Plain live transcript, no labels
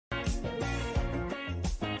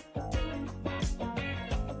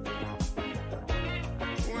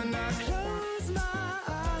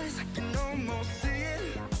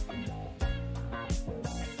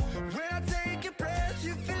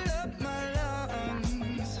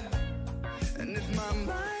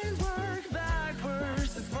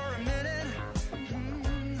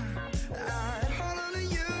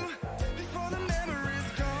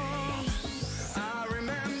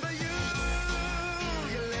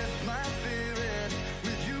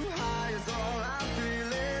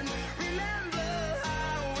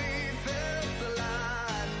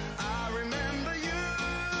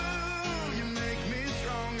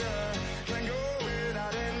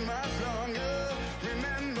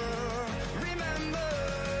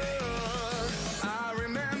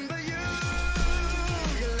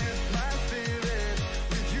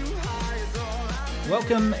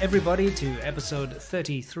Welcome, everybody, to episode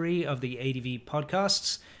 33 of the ADV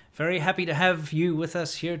podcasts. Very happy to have you with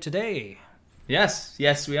us here today. Yes,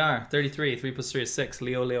 we are. 33, 3 plus 3 is 6.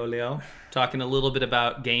 Leo. Talking a little bit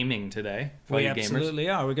about gaming today. We absolutely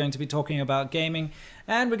are. We're going to be talking about gaming,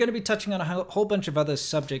 and we're going to be touching on a whole bunch of other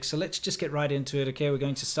subjects. So let's just get right into it, okay? We're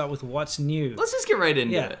going to start with what's new. Let's just get right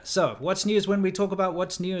into it. So what's new is when we talk about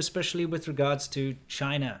what's new, especially with regards to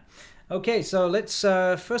China. Okay, so let's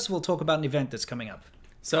first of all talk about an event that's coming up.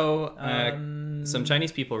 So, some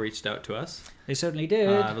Chinese people reached out to us. They certainly did.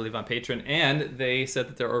 I believe on Patreon. And they said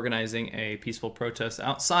that they're organizing a peaceful protest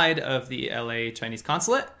outside of the LA Chinese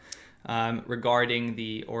consulate regarding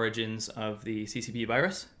the origins of the CCP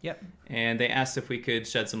virus. Yep. And they asked if we could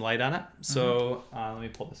shed some light on it. So let me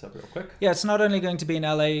pull this up real quick. Yeah, it's not only going to be in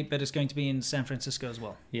LA, but it's going to be in San Francisco as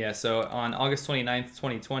well. Yeah, so on August 29th,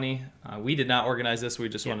 2020, we did not organize this. We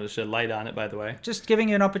just wanted to shed light on it, by the way. Just giving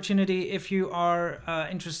you an opportunity if you are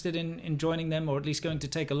interested in joining them, or at least going to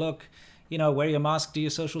take a look. You know, wear your mask, do your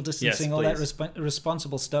social distancing, all that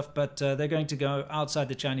responsible stuff. But they're going to go outside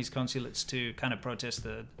the Chinese consulates to kind of protest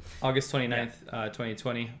the... August 29th,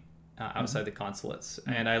 2020, outside the consulates.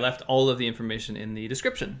 And I left all of the information in the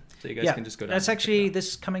description. So you guys can just go down. That's actually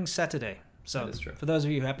this coming Saturday. So that is true. For those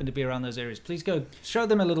of you who happen to be around those areas, please go show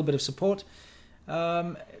them a little bit of support.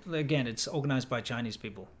 Again, it's organized by Chinese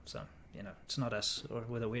people. So... You know, it's not us or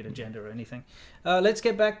with a weird agenda or anything. Let's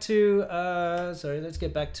get back to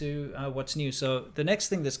what's new. So the next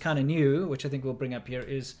thing that's kind of new, which I think we'll bring up here,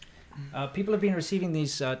 is people have been receiving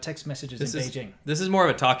these text messages in Beijing. This is more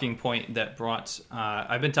of a talking point that brought...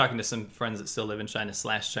 I've been talking to some friends that still live in China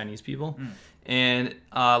 / Chinese people. And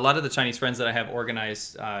a lot of the Chinese friends that I have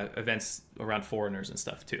organized events around foreigners and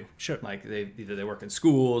stuff too. Sure. Like either they work in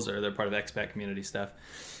schools or they're part of expat community stuff.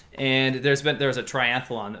 And there was a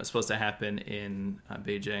triathlon that was supposed to happen in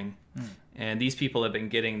Beijing. And these people have been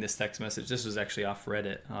getting this text message. This was actually off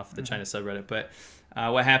Reddit, off the China subreddit. But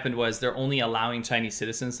what happened was they're only allowing Chinese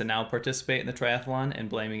citizens to now participate in the triathlon and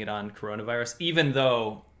blaming it on coronavirus, even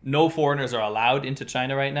though no foreigners are allowed into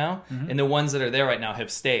China right now. And the ones that are there right now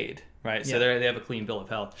have stayed. Right, so they have a clean bill of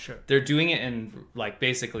health. Sure. They're doing it in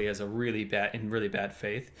basically as a really bad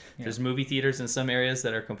faith. Yeah. There's movie theaters in some areas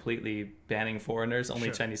that are completely banning foreigners. Only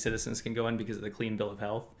Chinese citizens can go in because of the clean bill of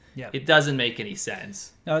health. Yeah. It doesn't make any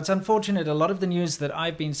sense. No, it's unfortunate. A lot of the news that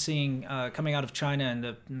I've been seeing coming out of China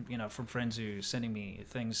and from friends who are sending me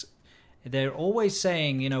things, they're always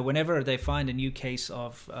saying, whenever they find a new case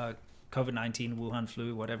of COVID-19, Wuhan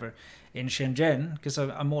flu, whatever, in Shenzhen, because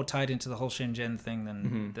I'm more tied into the whole Shenzhen thing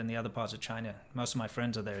than the other parts of China. Most of my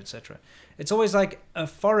friends are there, etc. It's always like a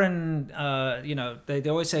foreign, they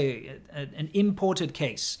always say an imported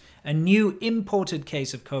case, a new imported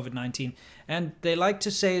case of COVID-19. And they like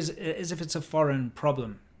to say as if it's a foreign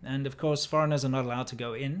problem. And of course, foreigners are not allowed to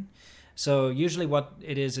go in. So usually what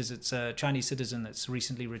it is it's a Chinese citizen that's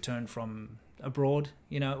recently returned from abroad,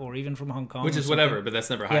 or even from Hong Kong. Which is whatever, but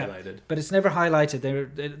that's never highlighted. But it's never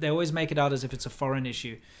highlighted. They always make it out as if it's a foreign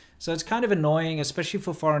issue. So it's kind of annoying, especially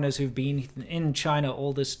for foreigners who've been in China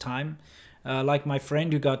all this time. Like my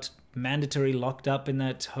friend who got mandatory locked up in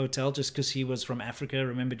that hotel just because he was from Africa,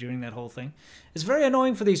 remember, during that whole thing. It's very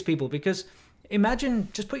annoying for these people because imagine,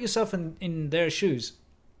 just put yourself in their shoes.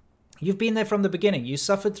 You've been there from the beginning. You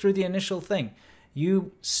suffered through the initial thing.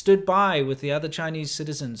 You stood by with the other Chinese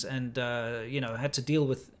citizens and, had to deal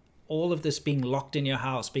with all of this being locked in your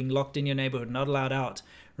house, being locked in your neighborhood, not allowed out.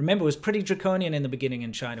 Remember, it was pretty draconian in the beginning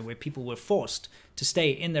in China where people were forced to stay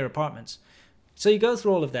in their apartments. So you go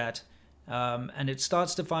through all of that and it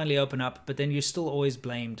starts to finally open up, but then you're still always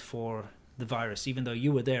blamed for the virus, even though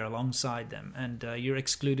you were there alongside them, and you're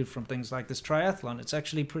excluded from things like this triathlon. It's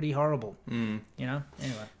actually pretty horrible. Anyway,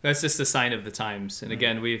 that's just a sign of the times. And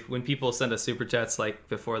again, when people send us super chats like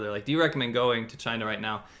before, they're like, do you recommend going to China right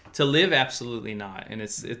now? To live, absolutely not. And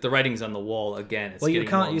the writing's on the wall again. It's you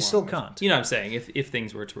can't. You still can't. You know what I'm saying? If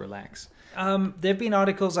things were to relax. There have been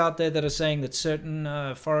articles out there that are saying that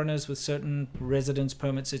certain foreigners with certain residence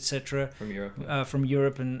permits, etc., from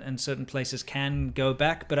Europe and certain places can go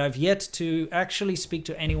back. But I've yet to to actually speak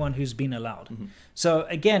to anyone who's been allowed. So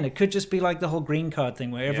again, it could just be like the whole green card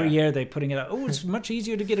thing, where every year they're putting it out. Oh, it's much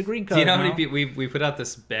easier to get a green card. Do you know how now. many people we put out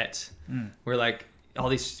this bet where like all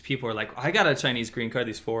these people are like, I got a Chinese green card,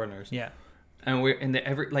 these foreigners. Yeah. And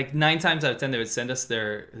every like 9 times out of 10 they would send us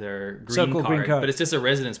their So-called green green card. but it's just a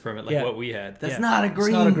residence permit like what we had. That's not a It's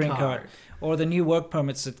green, not a green card. Or the new work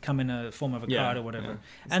permits that come in a form of a card or whatever.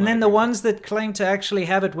 It's And not then a the green ones that claim to actually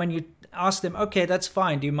have it, when you ask them, okay, that's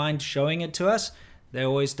fine, do you mind showing it to us? They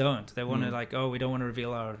always don't. They want to like, oh, we don't want to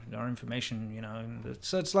reveal our information, you know. And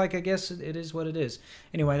so it's like, I guess it is what it is.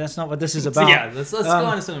 Anyway, that's not what this is about. So yeah, let's go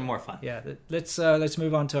on to something more fun. Yeah, let's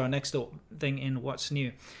move on to our next thing in What's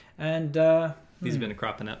New. And These have been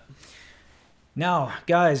cropping up. now,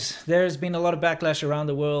 guys, there's been a lot of backlash around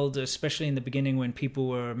the world, especially in the beginning when people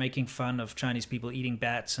were making fun of Chinese people eating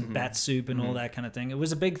bats and bat soup and all that kind of thing. It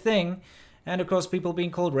was a big thing. And, of course, people being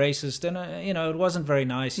called racist. And, you know, it wasn't very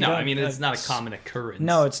nice. No, I mean, it's not a common occurrence.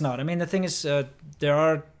 No, it's not. I mean, the thing is, there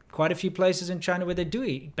are quite a few places in China where they do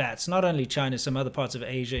eat bats. Not only China, some other parts of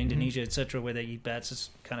Asia, Indonesia, etc., where they eat bats. It's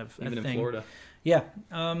kind of Even a thing. in Florida. Yeah.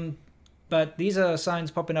 But these are signs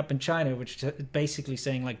popping up in China, which are basically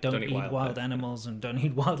saying, like, don't eat wild animals and don't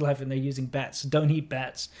eat wildlife, and they're using bats. Don't eat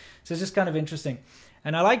bats. So it's just kind of interesting.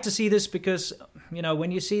 And I like to see this because, you know,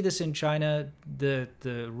 when you see this in China, the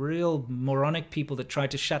real moronic people that try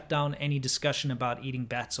to shut down any discussion about eating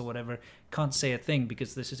bats or whatever can't say a thing,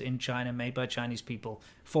 because this is in China, made by Chinese people,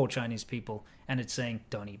 for Chinese people, and it's saying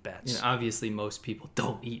don't eat bats. You know, obviously, most people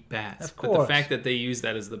don't eat bats. Of course. But the fact that they use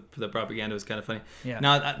that as the propaganda was kind of funny. Yeah.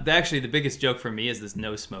 Now, actually, the biggest joke for me is this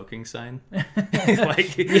no smoking sign.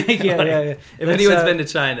 Like, yeah. If anyone's been to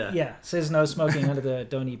China. Yeah, it says no smoking under the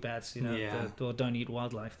don't eat bats, you know, or don't eat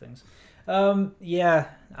wildlife things. Yeah,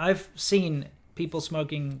 I've seen people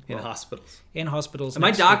smoking In hospitals. In hospitals. And my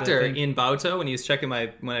next to the doctor thing. in Baotou, when he was checking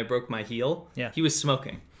when I broke my heel, he was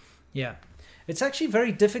smoking. Yeah, it's actually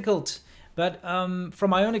very difficult. But from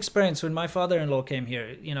my own experience, when my father-in-law came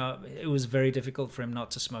here, you know, it was very difficult for him not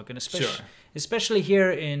to smoke, and especially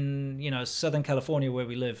here in, you know, Southern California where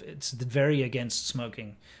we live, it's very against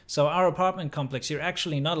smoking. So our apartment complex, you're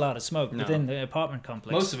actually not allowed to smoke within the apartment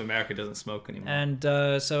complex. Most of America doesn't smoke anymore.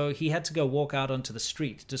 And so he had to go walk out onto the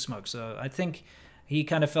street to smoke. So I think he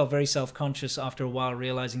kind of felt very self-conscious after a while,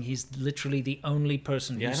 realizing he's literally the only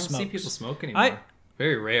person who smokes. I don't see people smoke anymore.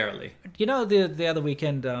 Very rarely. You know, the other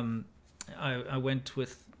weekend, I went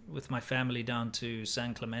with my family down to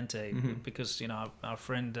San Clemente because, you know, our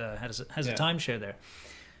friend has a timeshare there.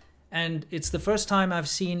 And it's the first time I've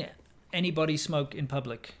seen anybody smoke in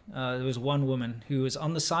public. There was one woman who was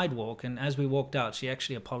on the sidewalk, and as we walked out, she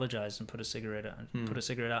actually apologized and put a cigarette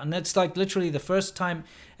out. And that's like literally the first time.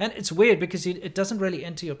 And it's weird because it doesn't really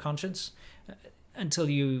enter your conscience until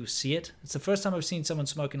you see it. It's the first time I've seen someone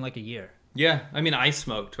smoke in like a year. Yeah, I mean, I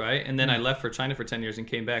smoked, right? And then I left for China for 10 years and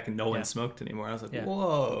came back and no one smoked anymore. I was like,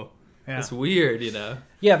 whoa, that's weird, you know?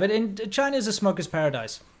 Yeah, but China is a smoker's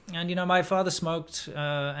paradise. And, you know, my father smoked,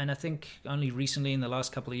 and I think only recently in the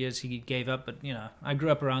last couple of years he gave up. But, you know, I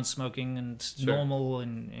grew up around smoking and it's normal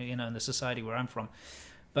in, you know, in the society where I'm from.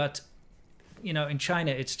 But, you know, in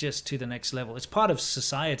China, it's just to the next level. It's part of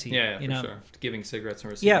society. Yeah, you for know? sure. Giving cigarettes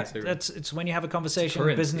and receiving cigarettes. It's when you have a conversation,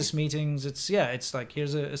 business meetings. It's like,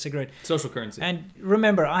 here's a cigarette. Social currency. And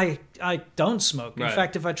remember, I don't smoke. In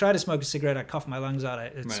fact, if I try to smoke a cigarette, I cough my lungs out.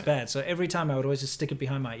 It's bad. So every time I would always just stick it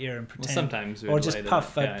behind my ear and pretend. Well, sometimes or just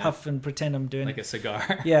puff. I'd puff and pretend I'm doing like a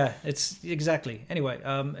cigar. Yeah, it's exactly. Anyway,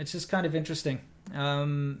 it's just kind of interesting.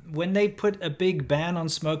 When they put a big ban on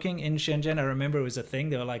smoking in Shenzhen, I remember it was a thing.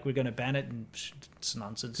 They were like, we're going to ban it, and it's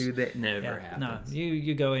nonsense. Dude, that never happens. No,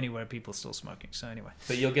 you go anywhere, people still smoking. So anyway.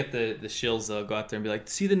 But you'll get the shills that'll go out there and be like,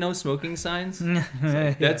 see the no smoking signs?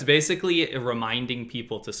 Like, that's basically reminding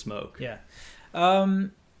people to smoke. Yeah.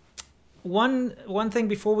 One thing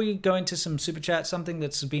before we go into some super chat, something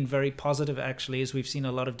that's been very positive actually is we've seen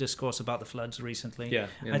a lot of discourse about the floods recently. Yeah,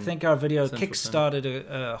 I think our video kick-started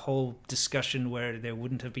a whole discussion where there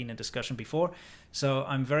wouldn't have been a discussion before. So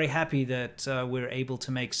I'm very happy that we're able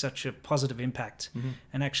to make such a positive impact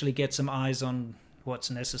and actually get some eyes on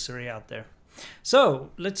what's necessary out there. So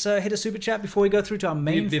let's hit a super chat before we go through to our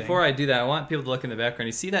main thing. Before I do that, I want people to look in the background.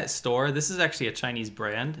 You see that store? This is actually a Chinese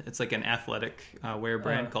brand. It's like an athletic wear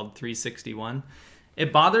brand called 361.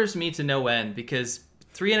 It bothers me to no end because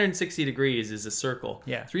 360 degrees is a circle.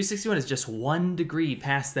 Yeah. 361 is just 1 degree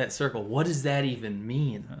past that circle. What does that even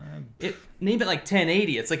mean? Name it like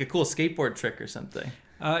 1080. It's like a cool skateboard trick or something.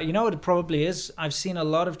 You know what it probably is? I've seen a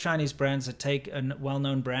lot of Chinese brands that take a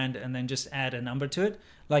well-known brand and then just add a number to it.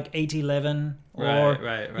 like 811 or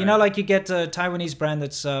Right. you know, like you get a Taiwanese brand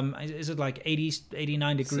that's is it like 80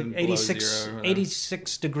 89 degrees,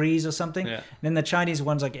 86 degrees or something. Yeah. And then the Chinese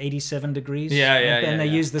one's like 87 degrees. Yeah, and they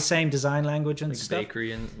yeah. use the same design language and Like stuff.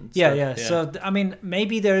 bakery and Yeah. stuff. So I mean,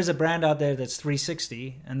 maybe there is a brand out there that's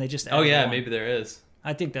 360 and they just add Oh yeah, one. maybe there is.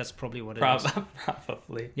 I think that's probably what it is.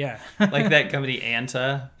 Probably. Yeah. Like that company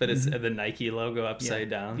Anta, but it's the Nike logo upside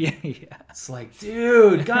down. Yeah. It's like,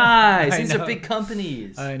 dude, guys, I these know. are big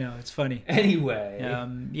companies. I know, it's funny. Anyway.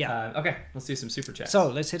 Okay, let's do some super chats. So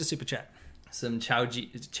let's hit a super chat. Some Chow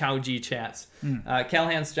G chats.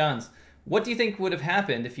 Callahan's Johns. What do you think would have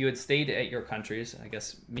happened if you had stayed at your countries? I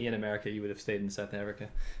guess me in America, you would have stayed in South Africa.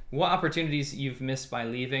 What opportunities you've missed by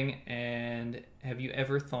leaving, and have you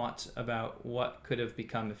ever thought about what could have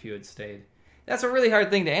become if you had stayed? That's a really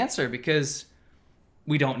hard thing to answer because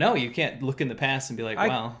we don't know. You can't look in the past and be like,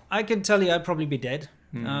 wow. I can tell you I'd probably be dead.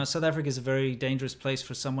 South Africa is a very dangerous place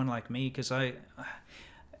for someone like me because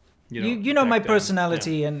you know my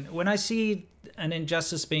personality, and when I see an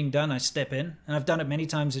injustice being done, I step in, and I've done it many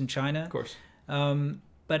times in China. Of course.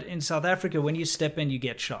 But in South Africa, when you step in, you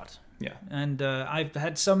get shot. Yeah. And I've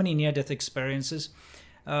had so many near-death experiences.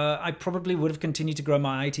 I probably would have continued to grow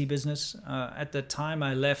my IT business. At the time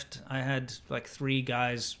I left, I had like 3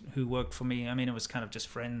 guys who worked for me. I mean, it was kind of just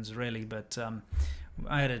friends, really, but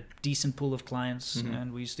I had a decent pool of clients,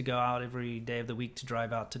 and we used to go out every day of the week to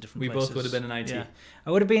drive out to different places. We both would have been in IT. Yeah. I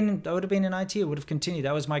would have been in IT. I would have continued.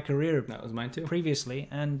 That was my career. That was mine too. Previously,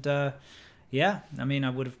 and I mean, I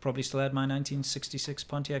would have probably still had my 1966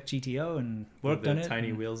 Pontiac GTO and worked on it.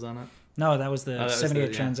 Tiny wheels on it. No, that was the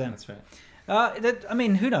 78 Trans Am. That's right. I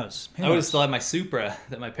mean, who knows? I would have still had my Supra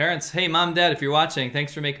that my parents, hey, Mom, Dad, if you're watching,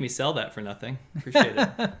 thanks for making me sell that for nothing. Appreciate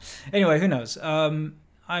it. Anyway, who knows?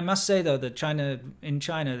 I must say, though, that in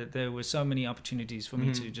China, that there were so many opportunities for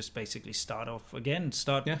me to just basically start off again,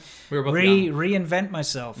 we were both young. reinvent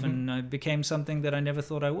myself, and I became something that I never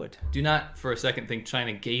thought I would. Do not for a second think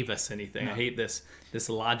China gave us anything. No. I hate this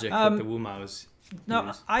logic that the Wu Maos.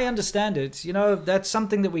 No, I understand it. You know, that's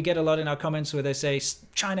something that we get a lot in our comments where they say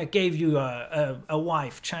China gave you a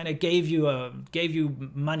wife, China gave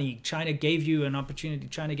you money, China gave you an opportunity,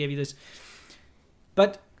 China gave you this.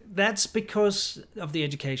 But that's because of the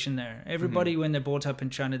education there. Everybody, when they're brought up in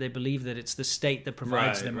China, they believe that it's the state that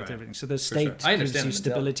provides them with everything. So the state gives you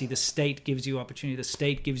stability, the state gives you opportunity, the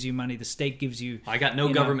state gives you money, the state gives you... I got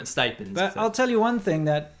no government stipends. But I'll tell you one thing,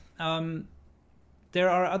 that there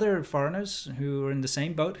are other foreigners who are in the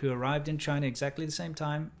same boat, who arrived in China exactly the same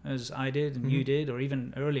time as I did and you did, or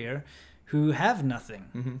even earlier, who have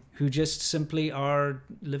nothing, who just simply are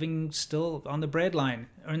living still on the breadline,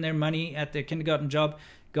 earn their money at their kindergarten job,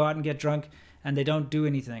 go out and get drunk, and they don't do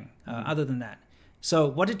anything other than that. So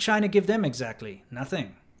what did China give them exactly?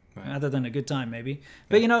 Nothing. Other than a good time, maybe.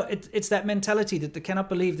 But, you know, it's that mentality that they cannot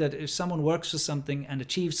believe that if someone works for something and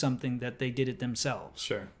achieves something, that they did it themselves.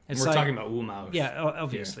 Sure. We're talking about Wu Mao. Yeah,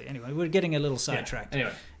 obviously. Yeah. Anyway, we're getting a little sidetracked.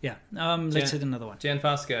 Anyway. Yeah. Let's hit another one. Jan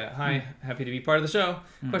Fosca. Hi. Happy to be part of the show.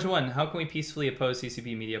 Question 1. How can we peacefully oppose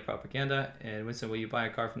CCP media propaganda? And Winston, will you buy a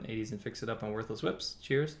car from the 80s and fix it up on worthless whips?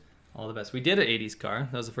 Cheers. All the best. We did an 80s car.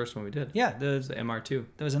 That was the first one we did. Yeah. The MR2.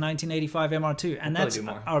 There was a 1985 MR2. And that's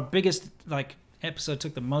our biggest, episode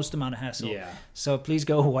took the most amount of hassle. Yeah. So please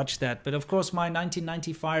go watch that. But of course, my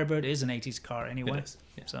 1990 Firebird is an 80s car anyway. It is.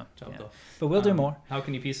 Yeah. So, but we'll do more. How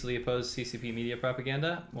can you peacefully oppose CCP media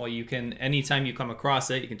propaganda? Well, you can, anytime you come across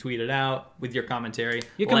it, you can tweet it out with your commentary.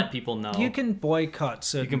 Let people know. You can boycott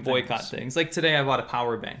certain things. Like today, I bought a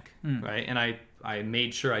power bank, right? And I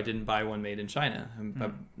made sure I didn't buy one made in China,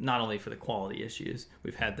 not only for the quality issues,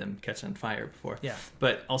 we've had them catch on fire before,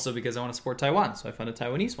 but also because I want to support Taiwan, so I found a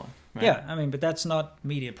Taiwanese one. Right? Yeah, I mean, but that's not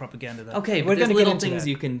media propaganda, though. Okay, but there's little things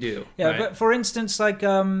you can do. Yeah, right? But for instance,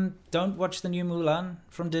 don't watch the new Mulan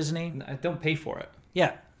from Disney. Don't pay for it.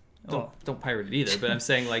 Yeah. Don't pirate it either, but I'm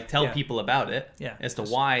saying, tell people about it as to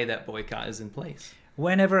why that boycott is in place.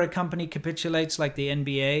 Whenever a company capitulates, like the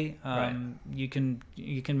NBA, you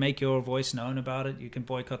can make your voice known about it. You can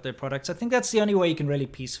boycott their products. I think that's the only way you can really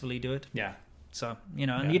peacefully do it. Yeah. So,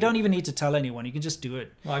 and you don't even need to tell anyone. You can just do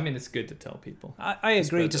it. Well, I mean, it's good to tell people. I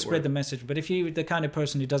agree to spread the message. But if you're the kind of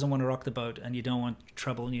person who doesn't want to rock the boat and you don't want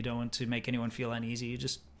trouble and you don't want to make anyone feel uneasy, you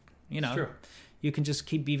just, you can just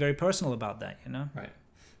be very personal about that, Right.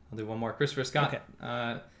 I'll do one more. Christopher Scott.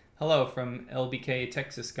 Okay. Hello from LBK,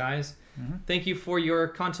 Texas, guys. Thank you for your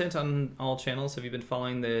content on all channels. Have you been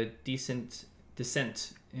following the descent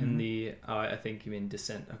in the... Oh, I think you mean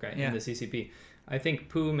descent. Okay, in the CCP. I think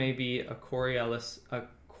Pooh may be a Coriolanus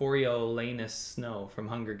Snow from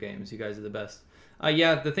Hunger Games. You guys are the best.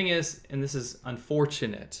 The thing is, and this is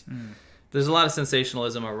unfortunate, there's a lot of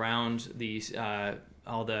sensationalism around these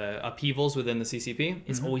all the upheavals within the CCP.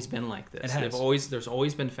 It's always been like this. There's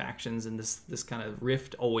always been factions, and this kind of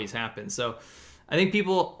rift always happens. So I think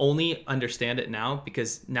people only understand it now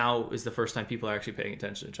because now is the first time people are actually paying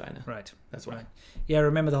attention to China. Right. That's why. Right. Yeah,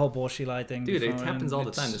 remember the whole Borshilai thing? Dude, it happens all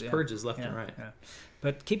the time. There's purges left and right. Yeah.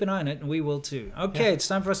 But keep an eye on it, and we will too. Okay, It's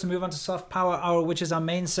time for us to move on to Soft Power Hour, which is our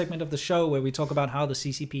main segment of the show where we talk about how the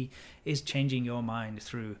CCP is changing your mind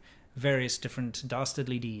through various different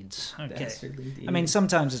dastardly deeds. Okay. Dastardly deeds. I mean,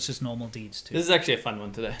 sometimes it's just normal deeds too. This is actually a fun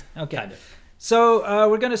one today. Okay. Kind of. So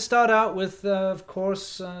we're going to start out with, of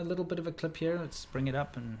course, a little bit of a clip here. Let's bring it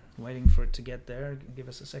up and waiting for it to get there. Give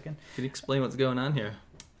us a second. Can you explain what's going on here?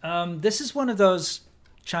 This is one of those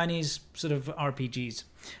Chinese sort of RPGs.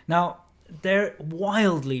 Now, they're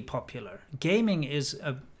wildly popular. Gaming is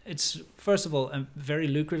it's first of all a very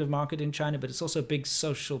lucrative market in China, but it's also a big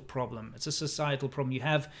social problem. It's a societal problem. You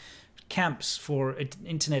have camps for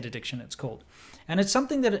internet addiction, it's called. And it's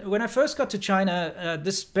something that when I first got to China,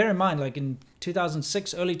 bear in mind, like in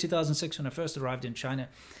 2006, early 2006, when I first arrived in China,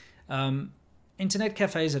 internet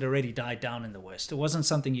cafes had already died down in the West. It wasn't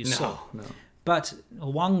something you saw. No. But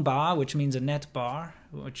Wang Bar, which means a net bar,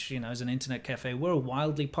 which is an internet cafe, were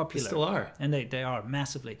wildly popular. They still are. And they are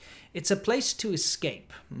massively. It's a place to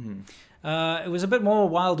escape. Mm-hmm. It was a bit more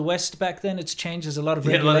Wild West back then. It's changed. There's a lot of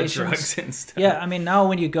regulations. A lot of drugs and stuff. Yeah, I mean, now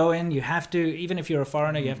when you go in, you have to, even if you're a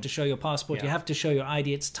foreigner, you have to show your passport. Yeah. You have to show your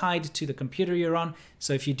ID. It's tied to the computer you're on.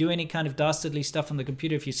 So if you do any kind of dastardly stuff on the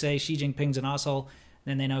computer, if you say Xi Jinping's an asshole,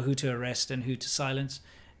 then they know who to arrest and who to silence,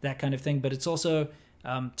 that kind of thing. But it's also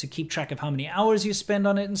to keep track of how many hours you spend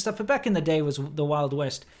on it and stuff. But back in the day was the Wild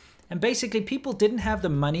West. And basically, people didn't have the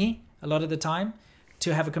money a lot of the time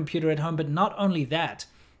to have a computer at home. But not only that,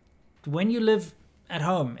 when you live at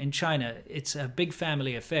home in China, it's a big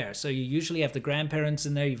family affair. So you usually have the grandparents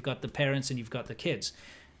in there, you've got the parents, and you've got the kids.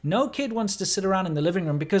 No kid wants to sit around in the living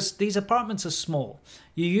room because these apartments are small.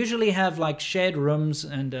 You usually have like shared rooms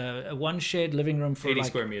and one shared living room for 80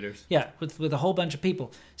 square meters. Yeah, with a whole bunch of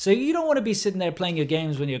people. So you don't want to be sitting there playing your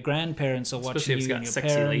games when your grandparents are watching you and your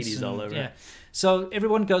sexy parents. Ladies all over. Yeah. So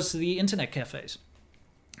everyone goes to the internet cafes.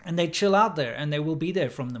 And they chill out there, and they will be there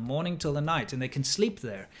from the morning till the night, and they can sleep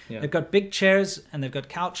there. Yeah. They've got big chairs, and they've got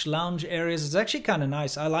couch lounge areas. It's actually kind of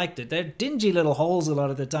nice. I liked it. They're dingy little holes a lot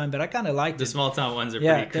of the time, but I kind of liked it. The small town ones are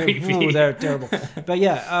pretty creepy. They're terrible. But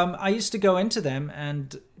yeah, I used to go into them,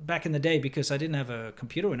 and back in the day, because I didn't have a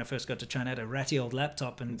computer when I first got to China, I had a ratty old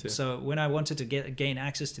laptop, and so when I wanted to gain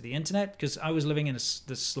access to the internet, because I was living in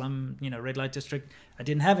the slum, red light district, I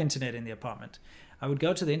didn't have internet in the apartment. I would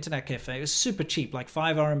go to the internet cafe. It was super cheap, like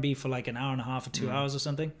 5 RMB for like an hour and a half or 2 hours or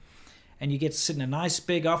something. And you get to sit in a nice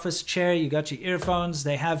big office chair. You got your earphones.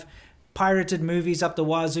 They have pirated movies up the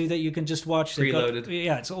wazoo that you can just watch. Preloaded.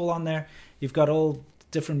 It's all on there. You've got all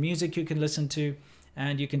different music you can listen to.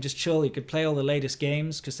 And you can just chill. You could play all the latest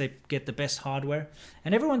games because they get the best hardware.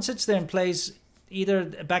 And everyone sits there and plays either...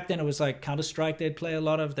 Back then it was like Counter-Strike they'd play a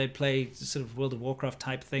lot of. They'd play sort of World of Warcraft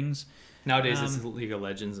type things. Nowadays, it's League of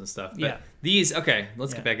Legends and stuff. But these,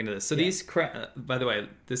 let's get back into this. So these, by the way,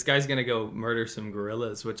 this guy's going to go murder some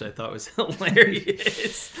gorillas, which I thought was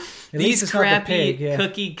hilarious. These crappy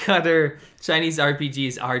cookie cutter Chinese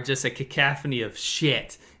RPGs are just a cacophony of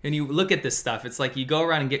shit. And you look at this stuff, it's like you go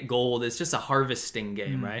around and get gold. It's just a harvesting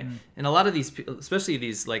game, right? And a lot of these people, especially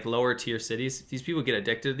these like lower tier cities, these people get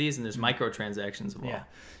addicted to these, and there's microtransactions involved.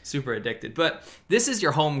 Super addicted. But this is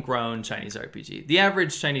your homegrown Chinese RPG. The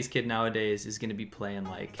average Chinese kid nowadays is going to be playing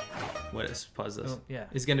like, is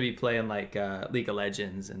going to be playing like League of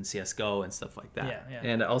Legends and CSGO and stuff like that.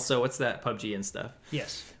 And also, what's that, PUBG and stuff?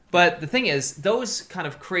 Yes. But the thing is, those kind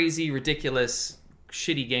of crazy, ridiculous,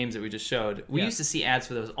 shitty games that we just showed, we used to see ads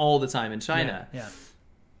for those all the time in China.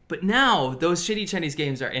 But now those shitty Chinese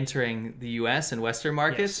games are entering the US and Western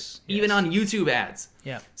markets, even on YouTube ads.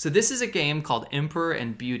 So this is a game called Emperor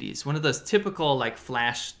and Beauties, one of those typical like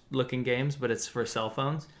Flash looking games, but it's for cell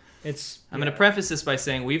phones. I'm going to preface this by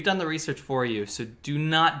saying we've done the research for you, so do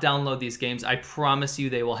not download these games. I promise you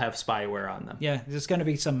they will have spyware on them. There's going to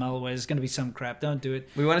be some malware. There's going to be some crap. Don't do it.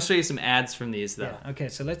 We want to show you some ads from these, though. Okay,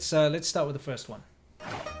 so let's start with the first one.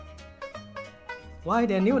 Why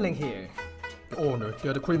they're kneeling here? Your Honor,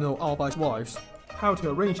 they're the criminal Albi's wives. How to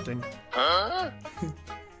arrange things?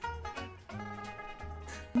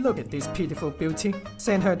 Look at this pitiful beauty.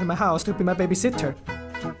 Send her to my house to be my babysitter.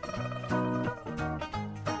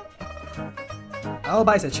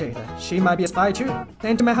 Albi's a traitor. She might be a spy too.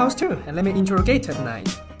 Then to my house too, and let me interrogate her tonight.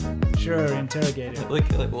 Sure, interrogate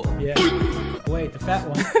her. Yeah. Wait, the fat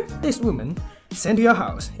one. This woman, send to your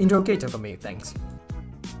house. Interrogate her for me, thanks.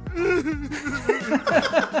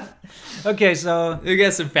 Okay, so We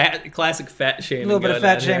got some classic fat shaming. a little bit of going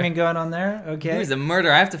fat on here. shaming going on there. Okay. Who's the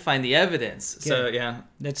murderer? I have to find the evidence. So, yeah.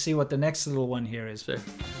 Let's see what the next little one here is. Sure.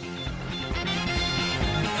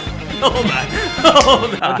 Hold on.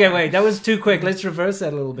 Hold on. Okay, wait, that was too quick. Let's reverse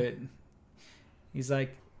that a little bit. He's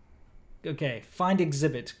like, okay, find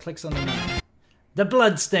exhibit. Clicks on the knife. The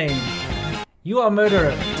blood stain. You are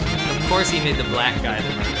murderer. Of course he made the black guy the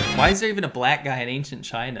murderer. Why is there even a black guy in ancient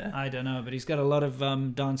China? I don't know, but he's got a lot of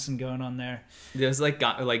dancing going on there. There's like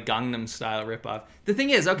Gangnam Style ripoff. The thing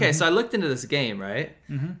is, okay, so I looked into this game, right?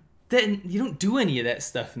 Mm-hmm. Then you don't do any of that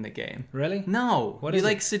stuff in the game. Really? No. What you is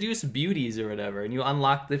like it? seduce beauties or whatever, and you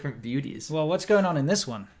unlock different beauties. Well, what's going on in this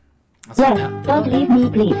one? Well, don't leave me,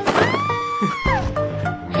 please.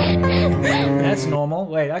 That's normal.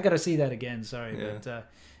 Wait, I gotta see that again. Sorry, Yeah. but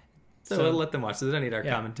So we'll let them watch. They don't need our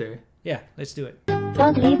commentary. yeah, let's do it.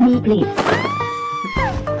 Don't leave me, please.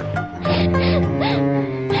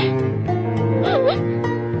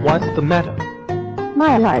 What's the matter?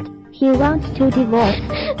 My lord, he wants to divorce.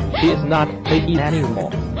 He is not baby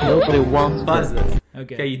anymore. Nobody wants Pause her. this.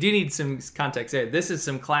 Okay. Okay, you do need some context there. This is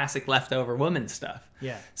some classic leftover woman stuff.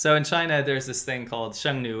 Yeah. So in China, there's this thing called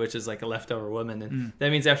shengnu, which is like a leftover woman, and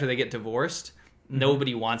that means after they get divorced,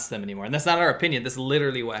 nobody wants them anymore. And that's not our opinion. That's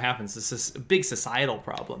literally what happens. This is a big societal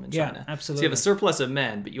problem in Yeah, China. absolutely. So you have a surplus of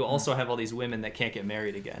men, but you also have all these women that can't get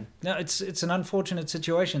married again. No, it's an unfortunate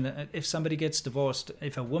situation that if somebody gets divorced,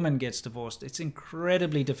 if a woman gets divorced, it's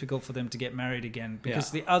incredibly difficult for them to get married again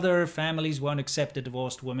because the other families won't accept a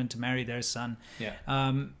divorced woman to marry their son. Yeah.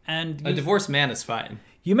 And A divorced man is fine.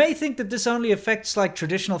 you may think that this only affects like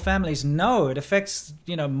traditional families. No, it affects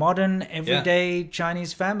modern, everyday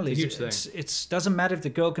Chinese families. It's a huge thing. It doesn't matter if the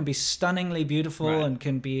girl can be stunningly beautiful Right. and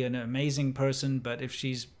can be an amazing person, but if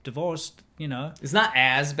she's divorced, It's not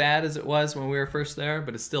as bad as it was when we were first there,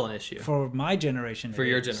 but it's still an issue. for my generation, For it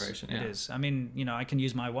your is. generation, yeah. it is. I mean, I can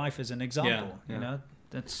use my wife as an example. Yeah.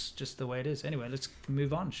 That's just the way it is. Anyway, let's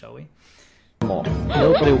move on, shall we?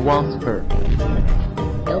 Nobody wants her.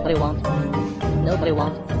 Nobody wants. Nobody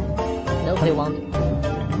wants. Nobody wants.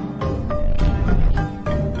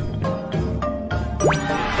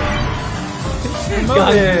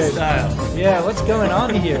 Gangnam Style. Yeah, what's going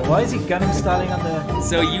on here? Why is he gunning styling on the?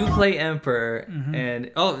 So you play Emperor,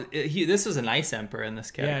 and this was a nice Emperor in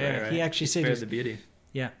this category, yeah. right? He actually said spared he's- the beauty.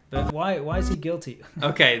 Yeah, but why is he guilty?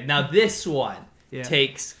 Okay, now this one Yeah.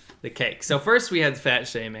 takes the cake. So first we had fat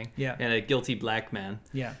shaming Yeah. and a guilty black man.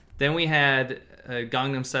 Yeah, Then we had a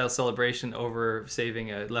Gangnam Style celebration over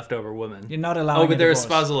saving a leftover woman. you're not allowing. Oh, but a there was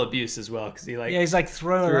divorce. spousal abuse as well because he Yeah, he's like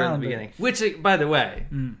throw threw her around in the but- beginning. Which, by the way,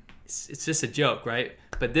 it's just a joke, right?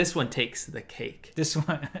 But this one takes the cake. This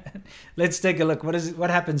one. Let's take a look. What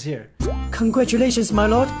happens here? Congratulations, my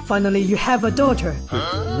lord. Finally, you have a daughter.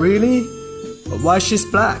 Really? But why she's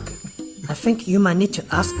black? I think you might need to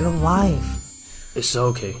ask your wife. It's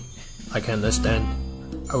okay. I can understand.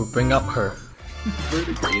 I will bring up her.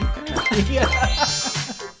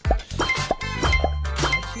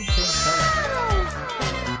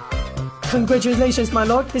 Congratulations, my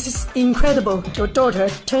lord. This is incredible. Your daughter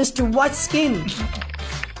turns to white skin.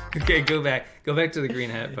 Okay, go back. Go back to the green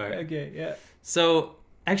hat part. Okay, yeah. So,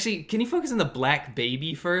 actually, can you focus on the black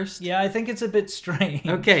baby first? Yeah, I think it's a bit strange.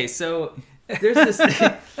 Okay, so there's this.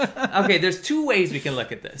 Okay, there's two ways we can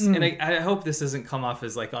look at this, and I hope this doesn't come off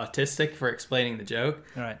as like autistic for explaining the joke.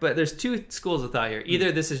 All right. But there's two schools of thought here.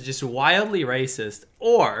 Either this is just wildly racist,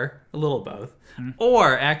 or a little both,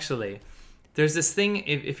 or actually. There's this thing,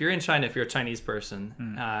 if you're in China, if you're a Chinese person,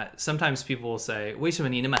 sometimes people will say, 为什么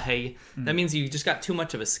你那么黑? That means you just got too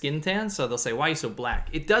much of a skin tan, so they'll say, why are you so black?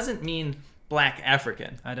 It doesn't mean black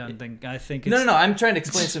African. I think it's... No, I'm trying to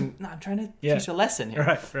explain I'm trying to Yeah. teach a lesson here.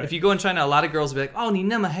 Right. If you go in China, a lot of girls will be like, oh, ni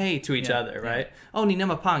nama hey to each Yeah, other, right? Oh, ni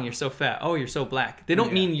nama pang, you're so fat. Oh, you're so black. They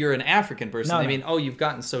don't mean you're an African person. No, they no. mean, oh, you've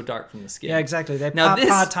gotten so dark from the skin. Yeah, exactly. They Now this-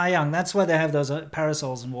 Taiyang. That's why they have those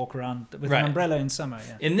parasols and walk around with Right. an umbrella in summer.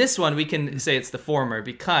 Yeah. In this one, we can say it's the former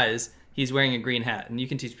because he's wearing a green hat, and you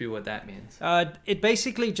can teach people what that means. It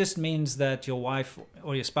basically just means that your wife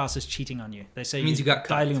or your spouse is cheating on you. They say It means you got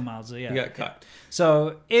cucked. Yeah. You got cucked.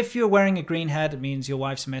 So if you're wearing a green hat, it means your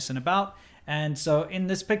wife's messing about. And so in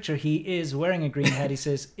this picture, he is wearing a green hat. He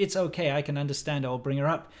says, it's okay, I can understand, I'll bring her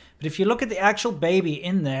up. But if you look at the actual baby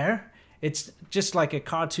in there, it's just like a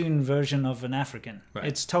cartoon version of an African. Right.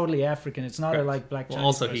 It's totally African. It's not a like black Chinese Well,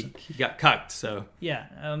 also, person. he got cucked, so Yeah.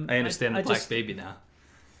 I understand the black just- baby now.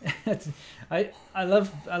 I love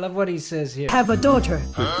what he says here. Have a daughter.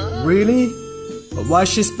 Really? But why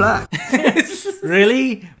she's black?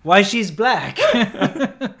 Really? Why she's black?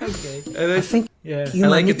 Okay. And I think Yeah. You I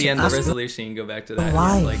might like need at the to end of the ask resolution, you can go back to that.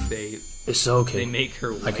 Why? It's like they It's okay. make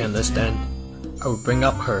her I white. can understand. I will bring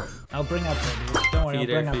up her. I'll bring up her, dude. Don't worry, Feed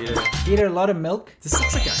I'll bring her, up feed her. her. Feed her a lot of milk. This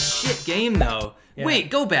looks like a shit game, though. Yeah. Wait,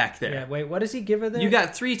 go back there. Yeah, wait, what does he give her there? You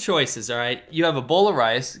got 3 choices, all right? You have a bowl of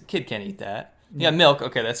rice. Kid can't eat that. You got milk.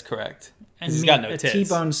 Okay, that's correct. 'Cause and he's meat, got no a tits.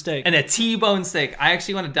 T-bone steak. And a T-bone steak. I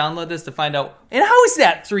actually want to download this to find out. And how is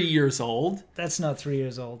that 3 years old? That's not 3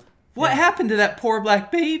 years old. What happened to that poor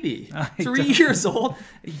black baby? I 3 don't- years old?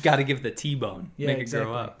 You got to give it the T-bone. Yeah, Make it exactly.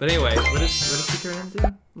 grow up. But anyway, what does she turn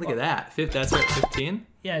into? Look at that. That's her at 15?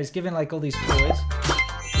 Yeah, he's giving like all these toys.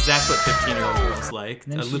 Because that's what 15-year-old girls like.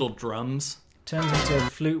 then she- Little drums. Turns into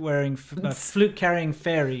a flute-carrying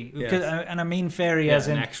fairy. Yes. And I mean fairy Yeah, as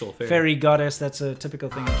in an actual fairy. goddess. That's a typical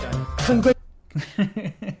thing in China.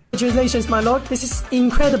 Congratulations, my lord. This is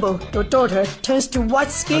incredible. Your daughter turns to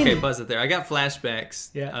white skin. Okay, buzz it there. I got flashbacks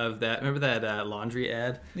Yeah. of that. Remember that laundry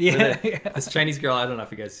ad? Yeah, Remember that- yeah. This Chinese girl, I don't know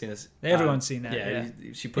if you guys have seen this. Everyone's seen that, yeah.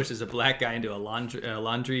 She pushes a black guy into a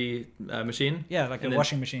laundry machine. Yeah, like and a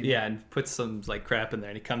washing machine. Yeah, and puts some like crap in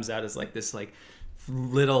there, and he comes out as like this like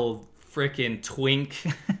little frickin' twink,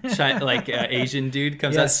 Asian dude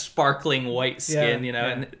comes Yeah. out sparkling white skin, Yeah, yeah.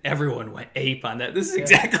 and everyone went ape on that. This is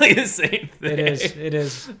exactly the same thing. It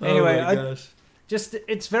is. Oh Anyway, my gosh. just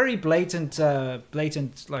it's very blatant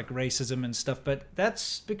like racism and stuff, but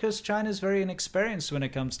that's because China's very inexperienced when it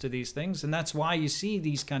comes to these things, and that's why you see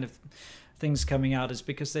these kind of things coming out, is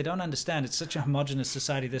because they don't understand. It's such a homogenous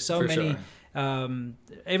society. There's so For many sure.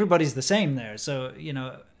 everybody's the same there, so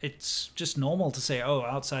it's just normal to say, oh,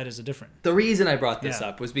 outsiders are different. The reason I brought this Yeah.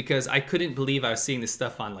 up was because I couldn't believe I was seeing this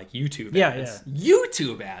stuff on like YouTube Yeah, ads.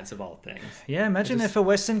 YouTube ads of all things. Yeah, imagine if a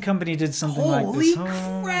Western company did something like Holy this.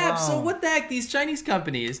 crap! Oh, So wow. Hmm. what the heck? These Chinese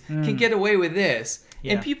companies can get away with this,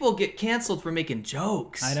 Yeah. and people get canceled for making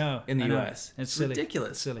jokes. I know. in the I know. U.S. It's silly.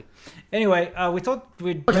 ridiculous. It's silly. Anyway, we thought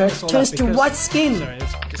we'd bring Daughter this all up turns to because... white skin. Sorry,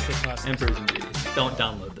 let's just get past it. Emperors and beauties. Don't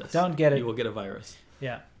download this. Don't get it. You will get a virus.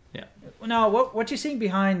 Yeah. Yeah. Now, what you're seeing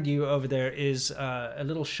behind you over there is a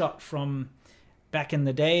little shot from back in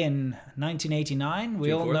the day in 1989.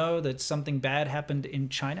 We all G4. know that something bad happened in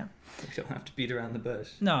China. You don't have to beat around the bush.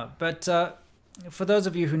 No, but for those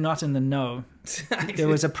of you who are not in the know, there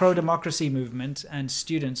was a pro-democracy movement, and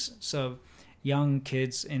students, so young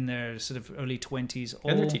kids in their sort of early 20s,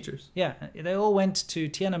 And their teachers. Yeah, they all went to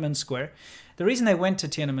Tiananmen Square. The reason they went to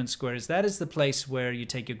Tiananmen Square is that is the place where you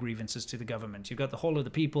take your grievances to the government. You've got the whole of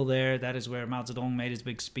the people there. That is where Mao Zedong made his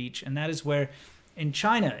big speech. And that is where, in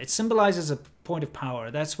China, it symbolizes a point of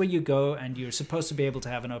power. That's where you go and you're supposed to be able to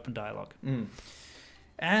have an open dialogue.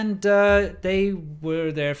 And they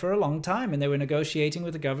were there for a long time, and they were negotiating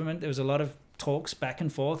with the government. There was a lot of talks back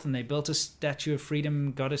and forth, and they built a statue of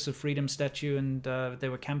freedom, goddess of freedom statue, and they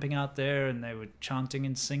were camping out there, and they were chanting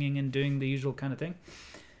and singing and doing the usual kind of thing.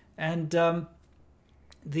 And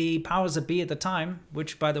the powers that be at the time,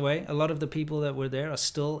 which, by the way, a lot of the people that were there are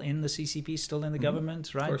still in the CCP, still in the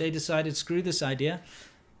government, right? course. They decided, screw this idea.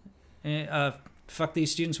 Fuck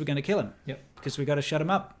these students, we're going to kill them. Yep. Because we got to shut them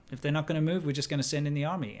up. If they're not going to move, we're just going to send in the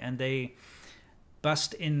army. And they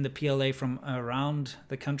bust in the PLA from around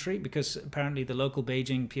the country, because apparently the local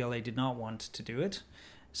Beijing PLA did not want to do it.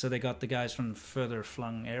 So they got the guys from further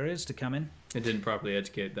flung areas to come in. It didn't properly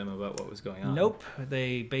educate them about what was going on. Nope.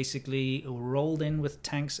 They basically rolled in with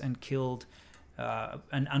tanks and killed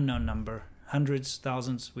an unknown number. Hundreds,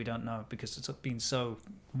 thousands, we don't know, because it's been so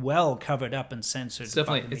well covered up and censored. It's by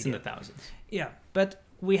definitely the it's in the media. thousands. Yeah, but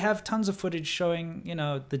we have tons of footage showing,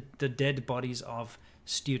 the dead bodies of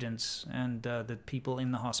students and the people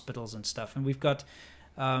in the hospitals and stuff. And we've got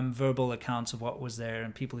verbal accounts of what was there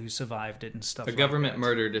and people who survived it and stuff. The like government that.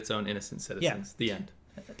 murdered its own innocent citizens. The end.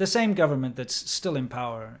 The same government that's still in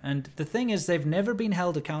power. And the thing is, they've never been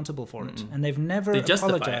held accountable for it. And they've never They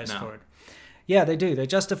justify it apologized now. for it. Yeah, they do. They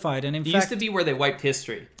justify it. And in It fact, used to be where they wiped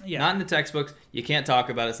history. Yeah. Not in the textbooks. You can't talk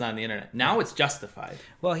about it. It's not on the internet. Now it's justified.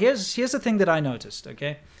 well, here's the thing that I noticed,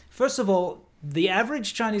 okay? First of all, the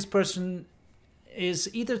average Chinese person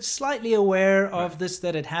is either slightly aware of this,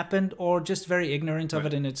 that it happened, or just very ignorant of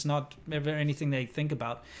Right. it, and it's not ever anything they think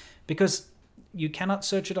about. Because you cannot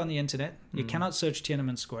search it on the internet. You cannot search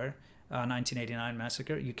Tiananmen Square, 1989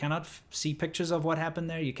 massacre. You cannot see pictures of what happened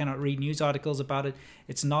there. You cannot read news articles about it.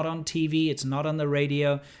 It's not on TV. It's not on the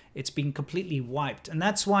radio. It's been completely wiped. And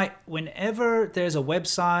that's why whenever there's a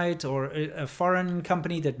website or a foreign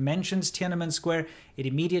company that mentions Tiananmen Square, it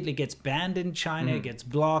immediately gets banned in China, it gets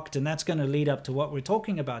blocked, and that's going to lead up to what we're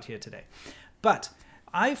talking about here today. But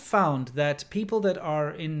I found that people that are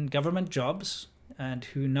in government jobs, and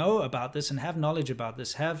who know about this and have knowledge about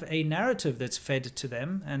this have a narrative that's fed to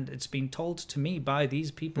them, and it's been told to me by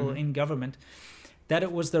these people in government, that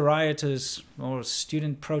it was the rioters or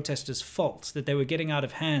student protesters' fault, that they were getting out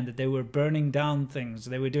of hand, that they were burning down things,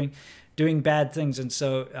 they were doing bad things, and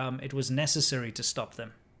so it was necessary to stop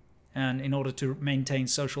them, and in order to maintain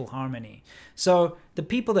social harmony. So the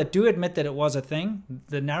people that do admit that it was a thing,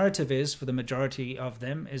 the narrative is, for the majority of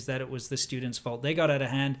them, is that it was the students' fault. They got out of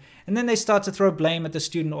hand, and then they start to throw blame at the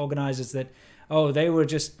student organizers that, oh, they were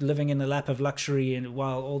just living in the lap of luxury and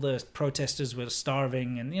while all the protesters were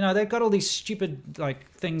starving. And, they've got all these stupid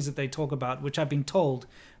things that they talk about, which I've been told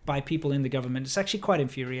by people in the government. It's actually quite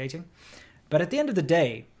infuriating. But at the end of the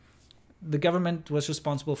day, the government was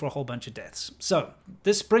responsible for a whole bunch of deaths. So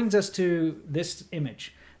this brings us to this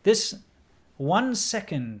image. This 1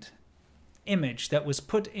 second image that was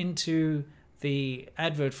put into the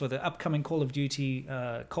advert for the upcoming Call of Duty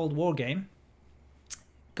Cold War game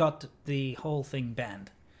got the whole thing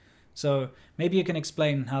banned. So maybe you can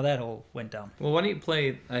explain how that all went down. Well, why don't you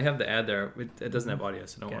play... I have the ad there. It doesn't have audio,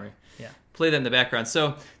 so don't worry. Yeah. Play that in the background.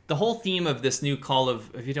 So the whole theme of this new Call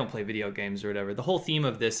of... If you don't play video games or whatever, the whole theme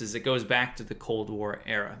of this is it goes back to the Cold War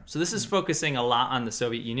era. So this is focusing a lot on the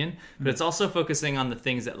Soviet Union, but it's also focusing on the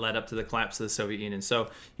things that led up to the collapse of the Soviet Union. So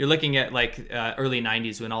you're looking at early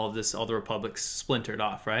 90s when all the republics splintered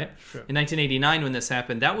off, right? Sure. In 1989 when this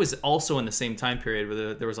happened, that was also in the same time period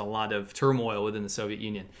where there was a lot of turmoil within the Soviet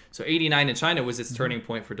Union. So 89 in China was its turning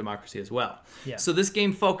point for democracy as well. Yeah. So this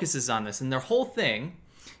game focuses on this, and their whole thing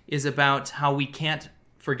is about how we can't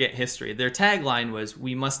forget history. Their tagline was,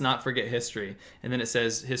 "We must not forget history," and then it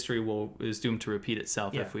says, "History is doomed to repeat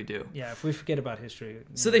itself if we do." Yeah, if we forget about history.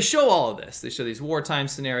 So they show all of this. They show these wartime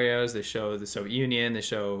scenarios. They show the Soviet Union. They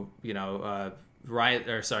show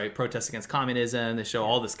protests against communism. They show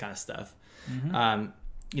all this kind of stuff.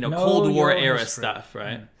 Cold War era stuff,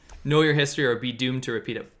 right? Know your history or be doomed to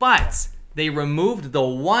repeat it. But they removed the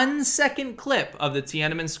 1 second clip of the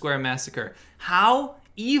Tiananmen Square massacre. How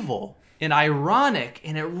evil and ironic,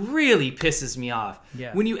 and it really pisses me off.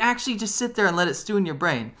 Yeah. When you actually just sit there and let it stew in your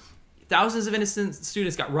brain. Thousands of innocent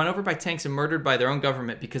students got run over by tanks and murdered by their own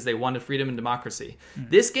government because they wanted freedom and democracy.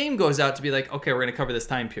 This game goes out to be like, okay, we're going to cover this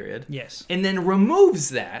time period. Yes. And then removes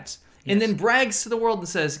that. And then brags to the world and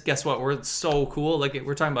says, guess what? We're so cool.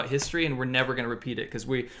 We're talking about history and we're never going to repeat it because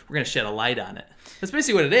we're going to shed a light on it. That's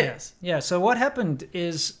basically what it is. Yeah. So what happened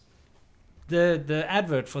is the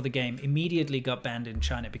advert for the game immediately got banned in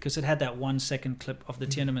China because it had that 1 second clip of the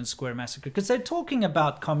Tiananmen Square massacre. Because they're talking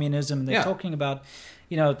about communism. They're talking about,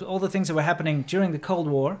 all the things that were happening during the Cold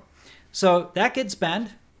War. So that gets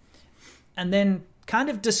banned. And then kind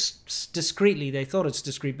of discreetly, they thought it's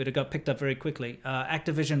discreet, but it got picked up very quickly.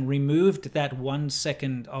 Activision removed that 1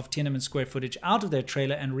 second of Tiananmen Square footage out of their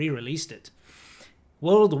trailer and re-released it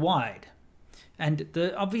worldwide. And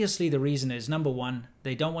obviously the reason is, number one,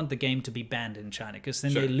 they don't want the game to be banned in China because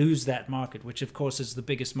then they lose that market, which of course is the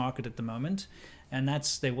biggest market at the moment. And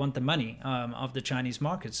they want the money of the Chinese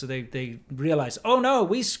market. So they realize, oh no,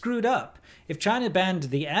 we screwed up. If China banned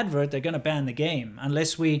the advert, they're going to ban the game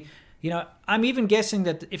unless we... I'm even guessing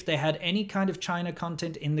that if they had any kind of China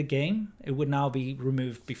content in the game, it would now be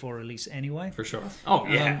removed before release anyway. For sure. Oh,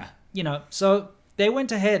 yeah. So they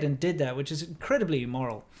went ahead and did that, which is incredibly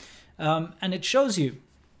immoral. And it shows you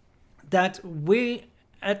that we,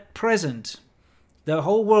 at present, the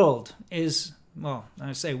whole world is, well,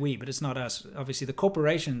 I say we, but it's not us. Obviously, the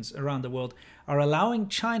corporations around the world are allowing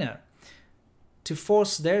China to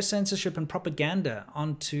force their censorship and propaganda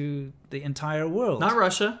onto the entire world. Not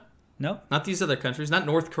Russia. No. Not these other countries. Not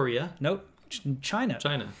North Korea. No. China.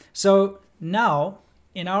 China. So now,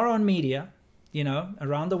 in our own media,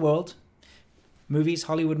 around the world, movies,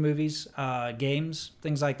 Hollywood movies, games,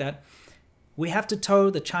 things like that, we have to toe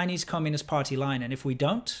the Chinese Communist Party line. And if we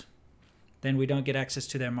don't, then we don't get access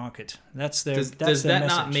to their market. Does that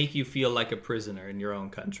not make you feel like a prisoner in your own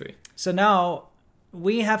country? So now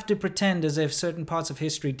we have to pretend as if certain parts of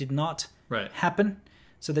history did not happen.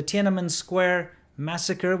 So the Tiananmen Square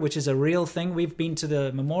massacre, which is a real thing. We've been to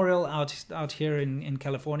the memorial out here in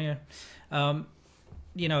California.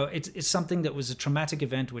 It's something that was a traumatic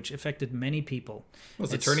event which affected many people. Well,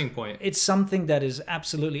 it's a turning point. It's something that is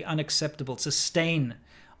absolutely unacceptable. It's a stain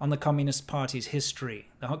on the Communist Party's history,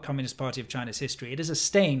 the Communist Party of China's history. It is a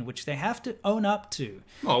stain which they have to own up to.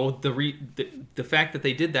 Oh, the fact that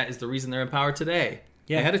they did that is the reson they're in power today.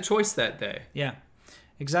 Yeah. They had a choice that day. Yeah,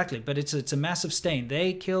 exactly. But it's a massive stain.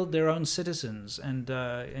 They killed their own citizens and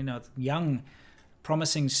young,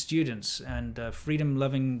 promising students and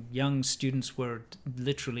freedom-loving young students were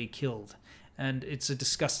literally killed. and it's a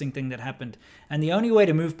disgusting thing that happened. And the only way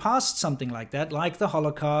to move past something like that, like the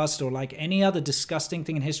Holocaust or like any other disgusting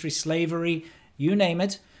thing in history, slavery, you name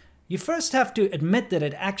it, you first have to admit that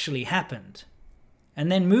it actually happened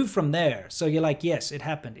and then move from there. So you're like, yes, it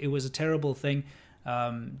happened. It was a terrible thing.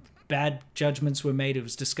 Bad judgments were made. It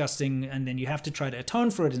was disgusting. And then you have to try to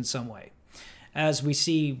atone for it in some way. As we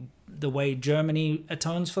see the way Germany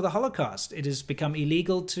atones for the Holocaust. It has become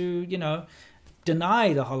illegal to,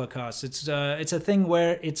 deny the Holocaust. It's a thing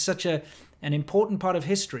where it's such an important part of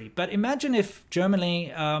history. But imagine if Germany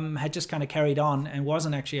had just kind of carried on and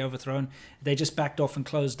wasn't actually overthrown. They just backed off and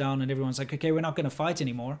closed down and everyone's like, okay, we're not going to fight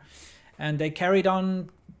anymore. And they carried on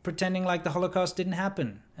pretending like the Holocaust didn't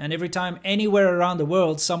happen. And every time anywhere around the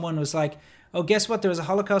world, someone was like, oh, guess what? There was a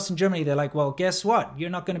Holocaust in Germany. They're like, well, guess what? You're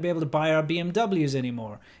not going to be able to buy our BMWs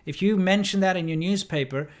anymore. If you mention that in your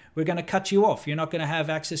newspaper, we're going to cut you off. You're not going to have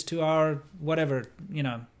access to our whatever,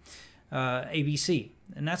 ABC.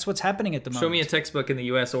 And that's what's happening at the moment. Show me a textbook in the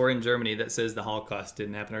US or in Germany that says the Holocaust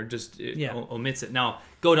didn't happen or just omits it. Now,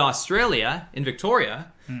 go to Australia in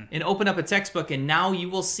Victoria and open up a textbook, and now you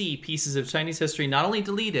will see pieces of Chinese history not only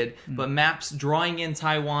deleted, but maps drawing in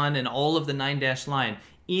Taiwan and all of the 9-dash line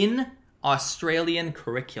in Australian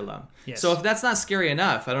curriculum. Yes. So if that's not scary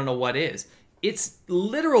enough, I don't know what is. It's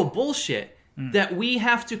literal bullshit that we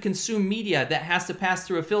have to consume media that has to pass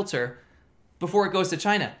through a filter before it goes to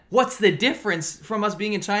China. What's the difference from us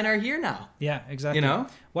being in China or here now? Yeah, exactly.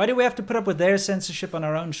 Why do we have to put up with their censorship on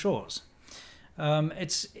our own shores?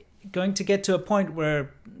 It's going to get to a point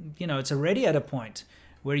where, it's already at a point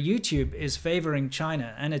where YouTube is favoring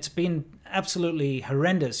China, and it's been absolutely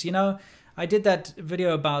horrendous. I did that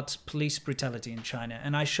video about police brutality in China,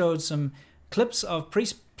 and I showed some clips of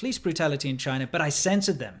police brutality in China, but I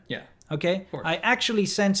censored them. Yeah. Okay? I actually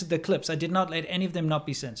censored the clips. I did not let any of them not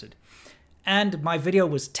be censored. And my video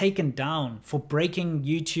was taken down for breaking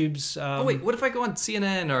YouTube's... oh, wait, what if I go on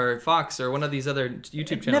CNN or Fox or one of these other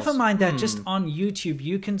YouTube channels? Never mind that. Just on YouTube,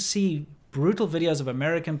 you can see brutal videos of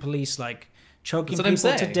American police, like choking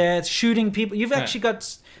people to death, shooting people. You've actually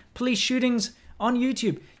got police shootings on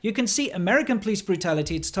YouTube. You can see American police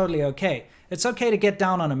brutality. It's totally okay. It's okay to get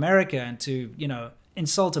down on America and to,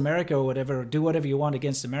 insult America or whatever, or do whatever you want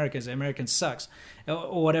against America, as American sucks,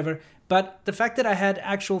 or whatever. But the fact that I had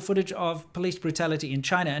actual footage of police brutality in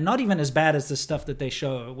China, and not even as bad as the stuff that they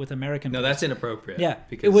show with American police. No, that's inappropriate. Yeah,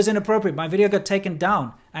 it was inappropriate. My video got taken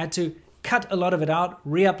down. I had to cut a lot of it out,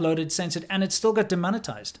 re-upload it, censor it, and it still got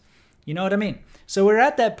demonetized. You know what I mean? So we're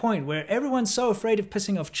at that point where everyone's so afraid of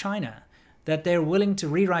pissing off China that they're willing to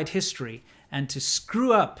rewrite history and to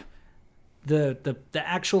screw up the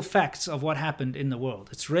actual facts of what happened in the world.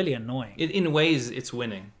 It's really annoying. In ways, it's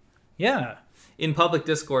winning. Yeah. In public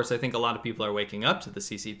discourse, I think a lot of people are waking up to the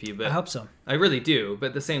CCP. But I hope so. I really do. But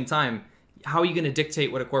at the same time, how are you going to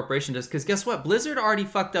dictate what a corporation does? Because guess what? Blizzard already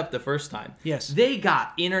fucked up the first time. Yes. They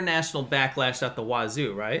got international backlash at the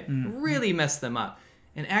wazoo, right? Really messed them up.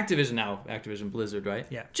 And Activision Blizzard, right?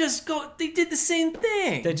 Yeah. They did the same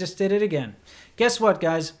thing. They just did it again. Guess what,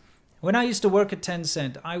 guys? When I used to work at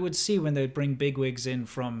Tencent, I would see when they'd bring bigwigs in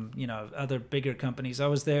from, other bigger companies. I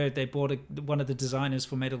was there. They brought one of the designers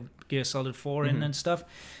for Metal Gear Solid 4 in and stuff.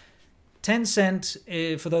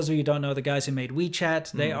 Tencent, for those of you who don't know, the guys who made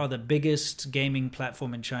WeChat, they are the biggest gaming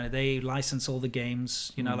platform in China. They license all the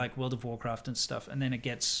games, like World of Warcraft and stuff. And then it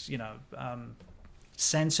gets,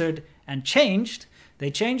 censored and changed. They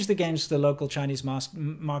changed the games to the local Chinese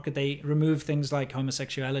market. They remove things like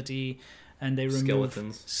homosexuality, and they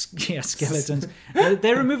remove skeletons.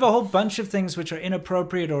 They remove a whole bunch of things which are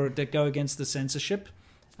inappropriate or that go against the censorship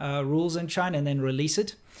rules in China, and then release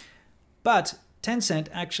it. But Tencent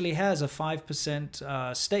actually has a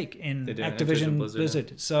 5% stake in Activision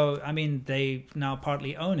Blizzard. So, they now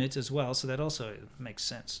partly own it as well, so that also makes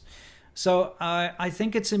sense. So I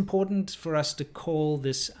think it's important for us to call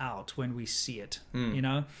this out when we see it.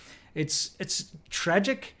 It's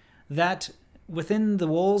tragic that within the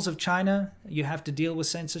walls of China you have to deal with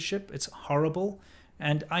censorship. It's horrible.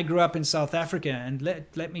 And I grew up in South Africa, and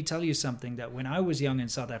let me tell you something, that when I was young in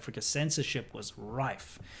South Africa, censorship was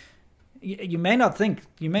rife. You may not think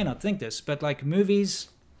this, but like movies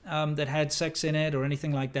that had sex in it or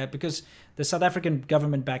anything like that, because the South African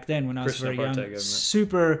government back then, when I was very young,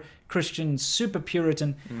 super Christian, super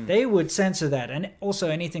Puritan, they would censor that. And also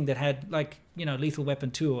anything that had Lethal Weapon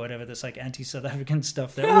 2 or whatever, that's like anti-South African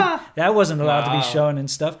stuff, that wasn't allowed to be shown and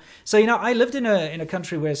stuff. So, I lived in a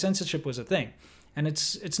country where censorship was a thing. And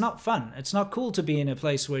it's not fun. It's not cool to be in a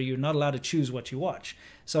place where you're not allowed to choose what you watch.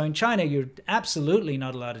 So in China, you're absolutely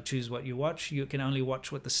not allowed to choose what you watch. You can only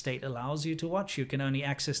watch what the state allows you to watch. You can only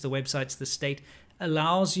access the websites the state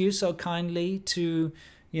allows you so kindly to,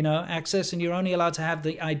 access. And you're only allowed to have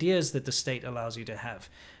the ideas that the state allows you to have.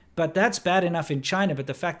 But that's bad enough in China, but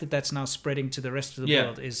the fact that that's now spreading to the rest of the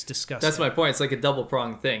world is disgusting. That's my point. It's like a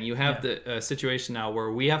double-pronged thing. You have the situation now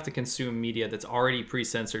where we have to consume media that's already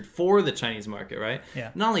pre-censored for the Chinese market, right?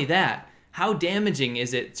 Yeah. Not only that, how damaging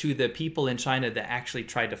is it to the people in China that actually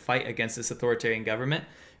tried to fight against this authoritarian government?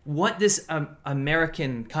 What this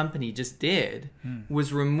American company just did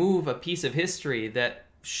was remove a piece of history that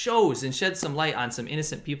shows and sheds some light on some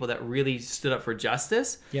innocent people that really stood up for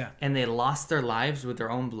justice, and they lost their lives with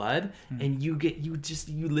their own blood. And you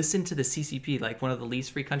listen to the CCP, like one of the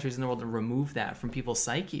least free countries in the world, and remove that from people's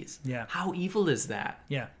psyches. How evil is that?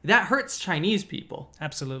 That hurts Chinese people.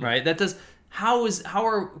 Absolutely. Right? That does. How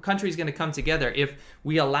are countries going to come together if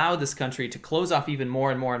we allow this country to close off even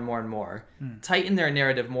more and more and more and more, tighten their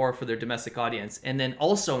narrative more for their domestic audience, and then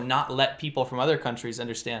also not let people from other countries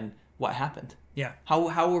understand what happened? How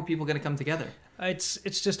are people going to come together? It's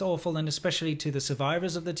just awful, and especially to the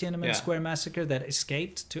survivors of the Tiananmen Square massacre that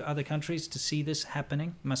escaped to other countries to see this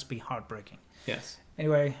happening must be heartbreaking. Yes.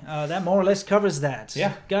 Anyway, that more or less covers that.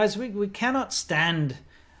 Yeah. Guys, we cannot stand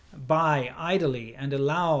by idly and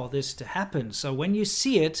allow this to happen. So when you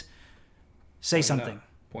see it, say something.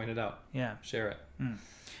 Point it out. Yeah. Share it.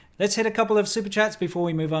 Let's hit a couple of super chats before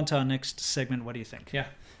we move on to our next segment. What do you think? Yeah.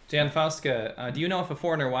 Jan Fauska, do you know if a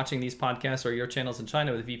foreigner watching these podcasts or your channels in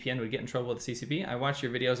China with a VPN would get in trouble with the CCP? I watched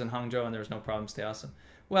your videos in Hangzhou and there was no problem. Stay awesome.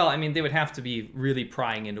 Well, I mean, they would have to be really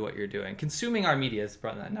prying into what you're doing. Consuming our media is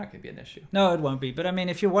probably not going to be an issue. No, it won't be. But I mean,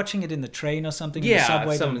 if you're watching it in the train or something, in the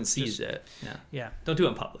subway, if someone sees it. Yeah. Don't do it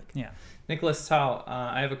in public. Yeah. Nicholas Tao,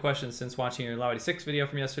 I have a question. Since watching your Lao 86 video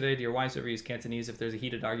from yesterday, do your wives ever use Cantonese if there's a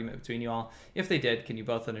heated argument between you all? If they did, can you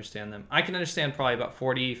both understand them? I can understand probably about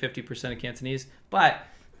 50% of Cantonese, but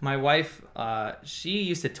my wife, she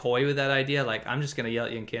used to toy with that idea, like, I'm just going to yell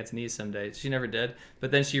at you in Cantonese someday. She never did. But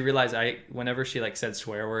then she realized whenever she like said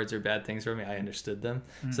swear words or bad things for me, I understood them.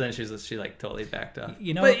 So then she like totally backed off.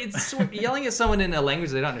 But it's yelling at someone in a language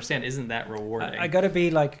they don't understand isn't that rewarding. I got to be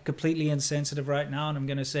like completely insensitive right now, and I'm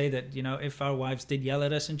going to say that, if our wives did yell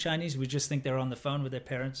at us in Chinese, we just think they're on the phone with their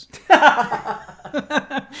parents.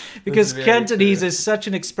 Because Cantonese is such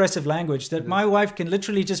an expressive language that my wife can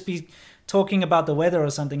literally just be talking about the weather or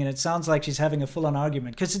something, and it sounds like she's having a full-on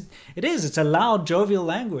argument, because it's a loud, jovial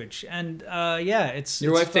language. And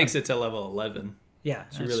your wife thinks it's a level 11. Yeah,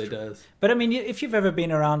 she really does. But I mean, if you've ever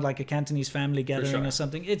been around like a Cantonese family gathering or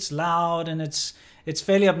something, it's loud and it's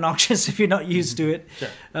fairly obnoxious if you're not used to it.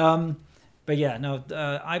 But yeah, no,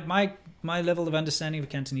 my level of understanding of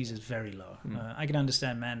Cantonese is very low. I can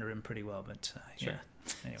understand Mandarin pretty well, but anyway.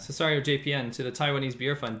 Cesario JPN, to the Taiwanese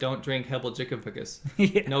beer fund, don't drink Hebel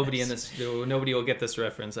Jickafuckus. Nobody will get this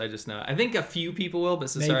reference. I just know. I think a few people will, but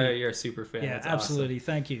Cesario, you're a super fan. Yeah, that's absolutely. Awesome.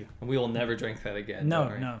 Thank you. We will never drink that again.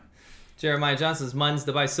 No. Jeremiah Johnson's Muns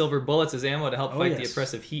to buy silver bullets as ammo to help fight the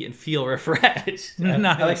oppressive heat and feel refreshed.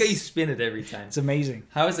 Nice. I like how you spin it every time. It's amazing.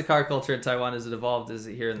 How is the car culture in Taiwan? Has it evolved as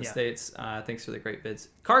it here in the States? Thanks for the great vids.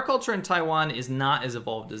 Car culture in Taiwan is not as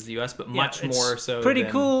evolved as the US, but much more so. Pretty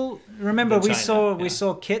than, cool. Remember, we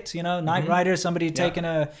saw Kit, Knight Rider. Somebody had taken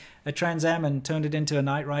a Trans Am and turned it into a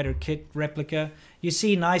Knight Rider Kit replica. You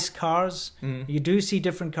see nice cars. You do see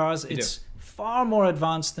different cars. It's far more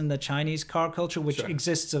advanced than the Chinese car culture, which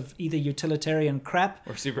exists of either utilitarian crap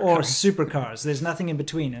or supercars. There's nothing in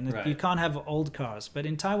between, and you can't have old cars. But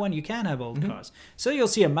in Taiwan, you can have old cars. So you'll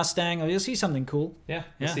see a Mustang, or you'll see something cool.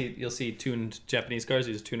 You'll see tuned Japanese cars.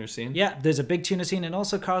 There's a tuner scene. Yeah, there's a big tuner scene, and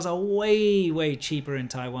also cars are way, way cheaper in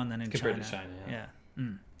Taiwan than in compared to China.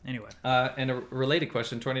 Anyway. And a related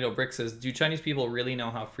question, Tornado Brick says, do Chinese people really know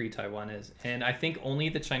how free Taiwan is? And I think only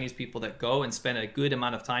the Chinese people that go and spend a good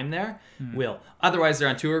amount of time there will. Otherwise, they're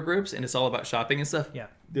on tour groups and it's all about shopping and stuff. Yeah.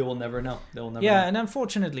 They will never know. Know. And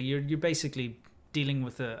unfortunately, you're basically dealing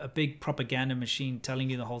with a big propaganda machine telling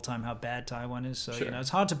you the whole time how bad Taiwan is. So, it's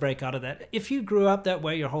hard to break out of that. If you grew up that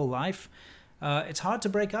way your whole life, it's hard to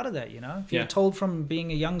break out of that, If you're told from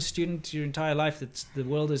being a young student your entire life that the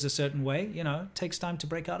world is a certain way, it takes time to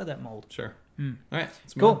break out of that mold. Sure. All right.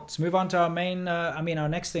 Let's move on to our main, our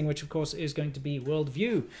next thing, which of course is going to be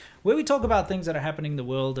Worldview, where we talk about things that are happening in the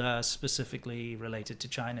world, specifically related to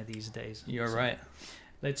China these days. You're right.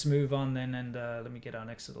 Let's move on then, and let me get our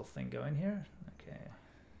next little thing going here. Okay.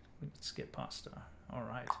 Let's get past all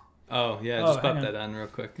right. Oh yeah, just pop that on real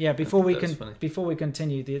quick. Yeah, before we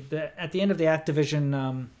continue, at the end of the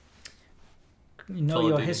Activision know Call of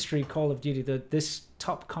your Duty. history Call of Duty. This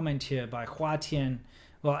top comment here by Hua Tian.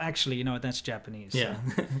 Well, actually, you know what? That's Japanese. Yeah.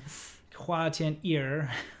 So. Hua Tian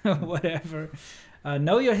ear, whatever.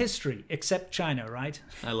 Know your history, except China, right?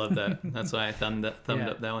 I love that. That's why I thumbed up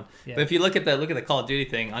that one. Yeah. But if you look at the Call of Duty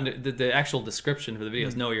thing, under the actual description for the video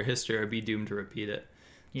is know your history or be doomed to repeat it.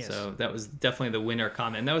 Yes. So that was definitely the winner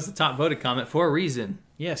comment. And that was the top voted comment for a reason.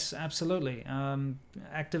 Yes, absolutely.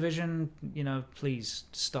 Activision, please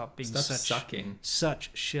stop being Stop sucking.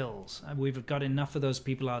 such shills. We've got enough of those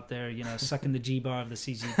people out there, sucking the G-bar of the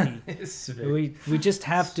CCP. we just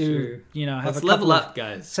have to, have Let's a level couple up, of,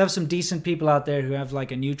 guys. Let's have some decent people out there who have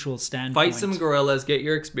like a neutral standpoint. Fight some gorillas. Get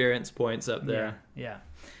your experience points up there. Yeah.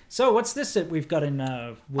 So what's this that we've got in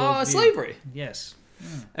World View? Slavery. Yes.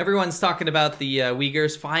 Everyone's talking about the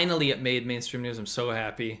Uyghurs. Finally, it made mainstream news. I'm so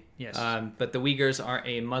happy. Yes. But the Uyghurs are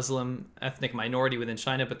a Muslim ethnic minority within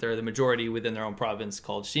China, but they're the majority within their own province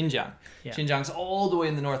called Xinjiang. Yeah. Xinjiang's all the way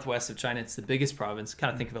in the northwest of China. It's the biggest province.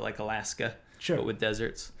 Kind of think of it like Alaska. Sure. But with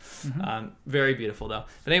deserts. Very beautiful, though.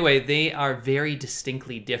 But anyway, they are very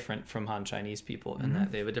distinctly different from Han Chinese people in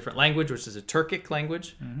that they have a different language, which is a Turkic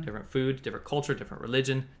language, different food, different culture, different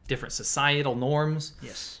religion, different societal norms.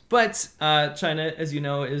 Yes. But China, as you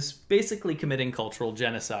know, is basically committing cultural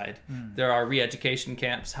genocide. There are re-education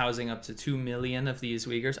camps housing up to 2 million of these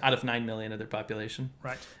Uyghurs out of 9 million of their population.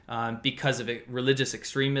 Right. Because of religious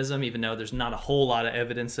extremism, even though there's not a whole lot of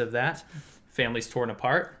evidence of that. Families torn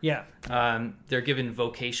apart. Yeah. They're given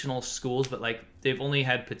vocational schools, but like they've only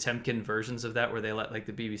had Potemkin versions of that where they let like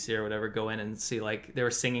the BBC or whatever go in and see like they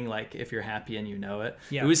were singing like "If You're Happy and You Know It."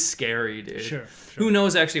 Yeah. It was scary, dude. Sure. Who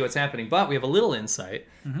knows actually what's happening? But we have a little insight.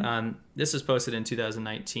 This was posted in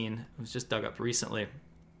 2019. It was just dug up recently.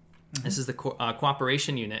 This is the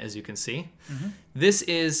cooperation unit, as you can see. This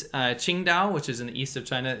is Qingdao, which is in the east of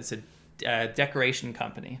China. It's a decoration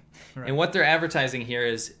company. Right. And what they're advertising here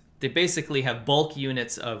is they basically have bulk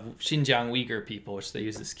units of Xinjiang Uyghur people, which they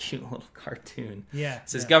use this cute little cartoon. Yeah. It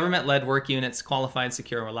says government-led work units, qualified,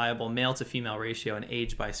 secure, and reliable, male to female ratio, and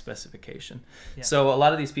age by specification. Yeah. So a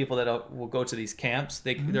lot of these people that will go to these camps,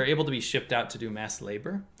 they're able to be shipped out to do mass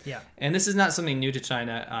labor. Yeah. And this is not something new to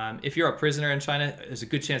China. If you're a prisoner in China, there's a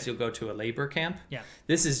good chance you'll go to a labor camp. Yeah.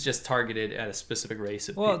 This is just targeted at a specific race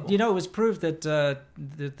of Well, people. it was proved that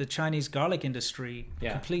the Chinese garlic industry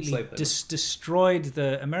completely slave labor. destroyed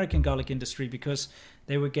the American garlic industry because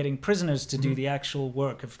they were getting prisoners to do the actual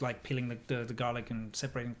work of like peeling the garlic and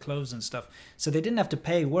separating cloves and stuff. So they didn't have to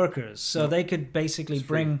pay workers. So they could basically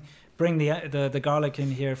bring the garlic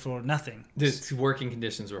in here for nothing. The working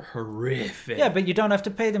conditions were horrific. Yeah, but you don't have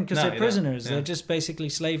to pay them because No, they're you don't. prisoners. Yeah. They're just basically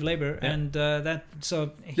slave labor, and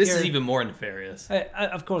This is even more nefarious.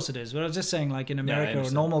 Of course it is, but I was just saying, like in America or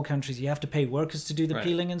understand. normal countries, you have to pay workers to do the Right.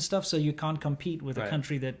 peeling and stuff, so you can't compete with a Right.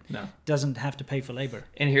 country that No. doesn't have to pay for labor.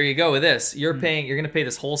 And here you go with this. You're going to pay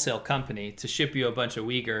this wholesale company to ship you a bunch of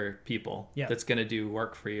Uyghur people Yeah. that's going to do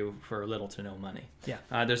work for you for little to no money. Yeah.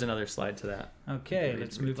 There's another slide to that. Okay, Read-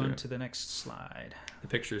 let's read move through on it. to the next slide. The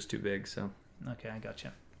picture is too big, so. Okay, I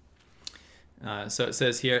gotcha. So it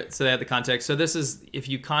says here, so they had the context. So this is, if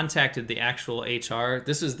you contacted the actual HR,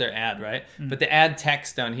 this is their ad, right? But the ad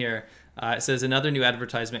text down here, it says another new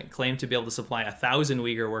advertisement claimed to be able to supply 1,000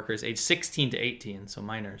 Uyghur workers aged 16 to 18, so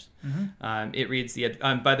minors. It reads,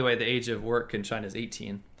 by the way, the age of work in China is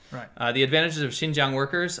 18. Right. The advantages of Xinjiang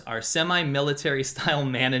workers are semi-military style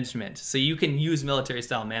management. So you can use military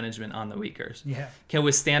style management on the Uyghurs. Yeah. Can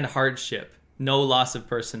withstand hardship. No loss of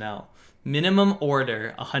personnel. Minimum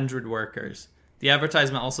order, 100 workers. The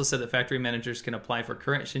advertisement also said that factory managers can apply for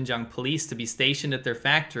current Xinjiang police to be stationed at their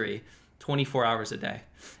factory 24 hours a day.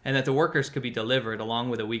 And that the workers could be delivered along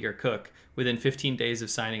with a Uyghur cook within 15 days of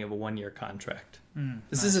signing of a 1-year contract.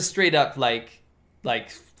 This is a straight up like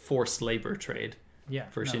forced labor trade. Yeah.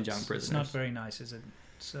 For Xinjiang It's prisoners. not very nice, is it?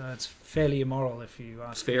 So it's fairly immoral, if you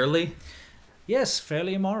ask. Fairly? Yes,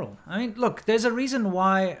 fairly immoral. I mean, look, there's a reason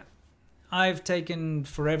why I've taken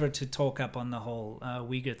forever to talk up on the whole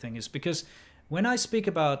Uyghur thing, is because when I speak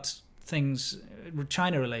about things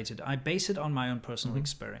China related, I base it on my own personal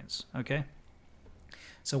experience, okay?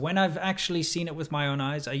 So when I've actually seen it with my own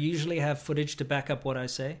eyes, I usually have footage to back up what I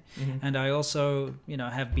say. And I also,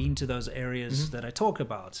 have been to those areas that I talk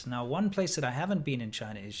about. Now, one place that I haven't been in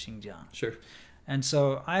China is Xinjiang. Sure. And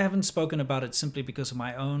so I haven't spoken about it simply because of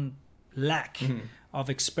my own lack of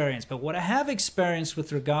experience. But what I have experienced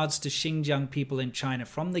with regards to Xinjiang people in China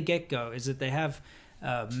from the get-go is that they have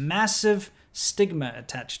a massive stigma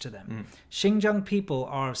attached to them. Xinjiang people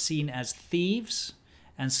are seen as thieves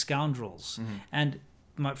and scoundrels. And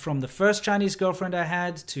from the first Chinese girlfriend I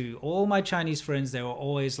had to all my Chinese friends, they were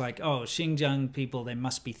always like, oh, Xinjiang people, they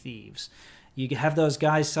must be thieves. You have those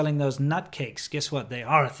guys selling those nutcakes. Guess what? They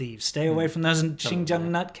are thieves. Stay away from those Xinjiang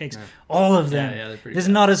nutcakes. All of them. Yeah, they're pretty There's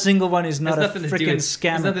bad. not a single one who's not a Has nothing to do freaking with-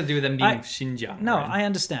 scammer. Has nothing to do with them being I- Xinjiang. No, right? I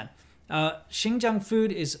understand. Xinjiang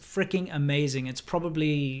food is freaking amazing. It's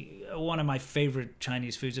probably one of my favorite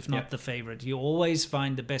Chinese foods, if not Yeah. the favorite. You always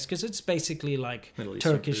find the best because it's basically like Middle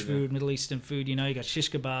Eastern Turkish food, food, Middle Eastern food. You know, you got shish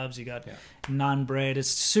kebabs, you got Yeah. naan bread. It's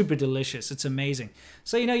super delicious. It's amazing.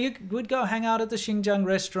 So, you know, you would go hang out at the Xinjiang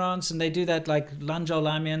restaurants and they do that like lanzhou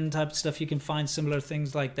lamian type stuff. You can find similar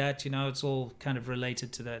things like that. You know, it's all kind of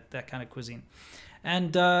related to that kind of cuisine.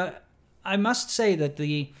 And I must say that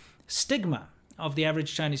the stigma of the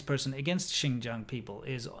average Chinese person against Xinjiang people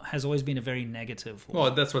has always been a very negative one.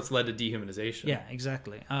 Well, that's what's led to dehumanization. Yeah,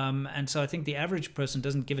 exactly. And so I think the average person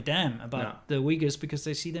doesn't give a damn about the Uyghurs because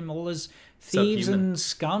they see them all as thieves Subhuman. and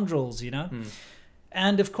scoundrels, you know?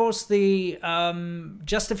 And of course, the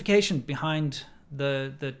justification behind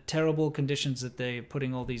the terrible conditions that they're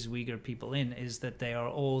putting all these Uyghur people in is that they are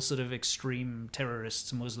all sort of extreme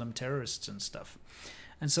terrorists, Muslim terrorists and stuff.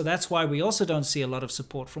 And so that's why we also don't see a lot of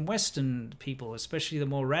support from Western people, especially the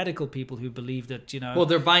more radical people who believe that, you know... Well,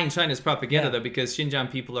 they're buying China's propaganda, Yeah. though, because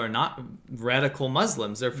Xinjiang people are not radical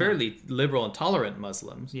Muslims. They're fairly liberal and tolerant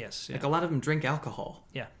Muslims. Yes, yeah. Like, a lot of them drink alcohol,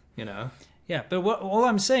 Yeah. you know? Yeah, but all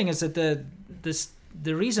I'm saying is that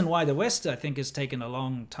the reason why the West, I think, has taken a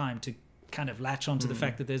long time to kind of latch onto the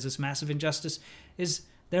fact that there's this massive injustice is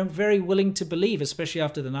they're very willing to believe, especially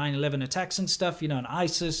after the 9/11 attacks and stuff, you know, and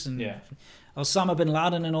ISIS and Osama bin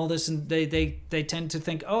Laden and all this, and they tend to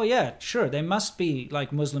think, oh yeah, sure, they must be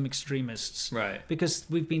like Muslim extremists, Right. Because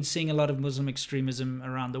we've been seeing a lot of Muslim extremism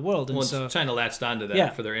around the world, and Well, so China latched onto that Yeah.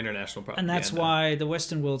 for their international propaganda. and that's why the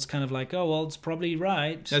Western world's kind of like, oh well, it's probably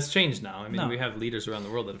right, That's changed now. I mean, No. we have leaders around the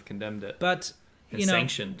world that have condemned it but and you know,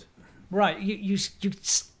 sanctioned. right?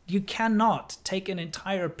 You cannot take an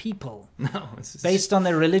entire people No, it's just, based on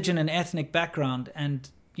their religion and ethnic background and,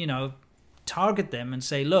 you know, target them and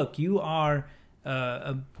say, look, you are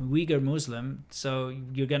a Uyghur Muslim, so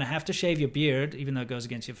you're going to have to shave your beard, even though it goes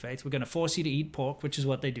against your faith. We're going to force you to eat pork, which is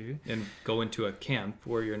what they do. and go into a camp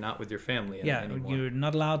where you're not with your family Yeah, anymore. you're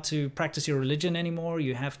not allowed to practice your religion anymore.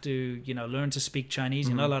 You have to, you know, learn to speak Chinese.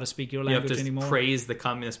 You're not allowed to speak your You have language to anymore. praise the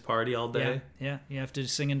Communist Party all Yeah, day. yeah, you have to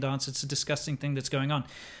sing and dance. It's a disgusting thing that's going on.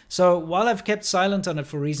 So while I've kept silent on it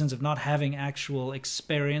for reasons of not having actual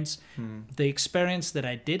experience, the experience that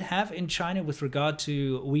I did have in China with regard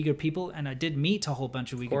to Uyghur people, and I did meet a whole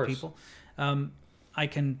bunch of Uyghur course. people, I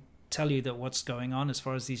can tell you that what's going on as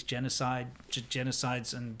far as these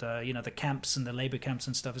genocides and you know, the camps and the labor camps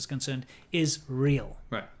and stuff is concerned is real.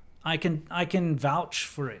 Right. I can vouch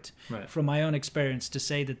for it Right. from my own experience to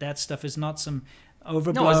say that stuff is not some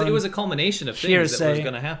overblown. No, it was a culmination of things that was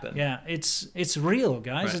going to happen. Yeah, it's real,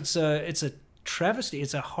 guys. Right. It's a travesty.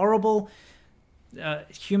 It's a horrible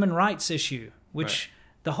human rights issue, which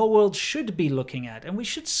the whole world should be looking at, and we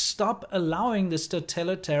should stop allowing this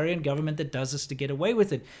totalitarian government that does this to get away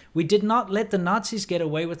with it. We did not let the Nazis get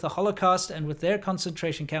away with the Holocaust and with their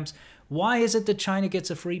concentration camps. Why is it that China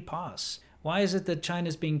gets a free pass? Why is it that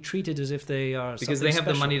China's being treated as if they are Because something they have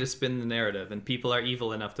the special? money to spin the narrative, and people are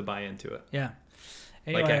evil enough to buy into it. Yeah.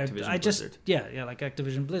 Like Anyway, Activision I just Blizzard. yeah, like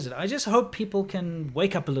Activision Blizzard. I just hope people can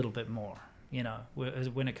wake up a little bit more, you know,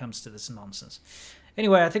 when it comes to this nonsense.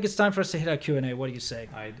 Anyway, I think it's time for us to hit our Q&A. What do you say?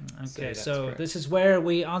 I'd say Okay, that's so correct. this is where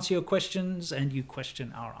we answer your questions and you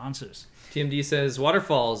question our answers. TMD says,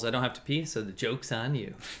 waterfalls, I don't have to pee, so the joke's on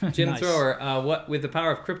you. Jim Nice. Thrower, what with the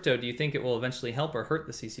power of crypto, do you think it will eventually help or hurt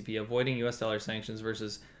the CCP, avoiding US dollar sanctions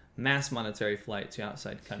versus mass monetary flight to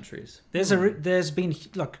outside countries? There's been,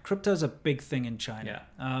 look, crypto's a big thing in China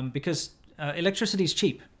because electricity is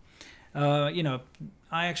cheap. You know,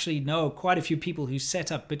 I actually know quite a few people who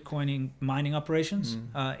set up Bitcoin mining operations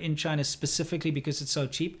in China specifically because it's so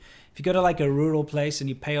cheap. If you go to like a rural place and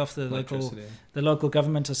you pay off the local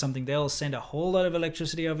government or something, they'll send a whole lot of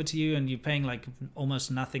electricity over to you and you're paying like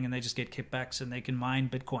almost nothing and they just get kickbacks and they can mine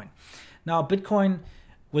Bitcoin. Now, Bitcoin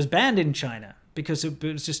was banned in China because it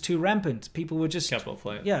was just too rampant. People were just... Capital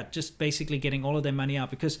flight. Yeah, just basically getting all of their money out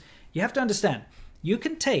because you have to understand, you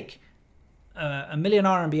can take a million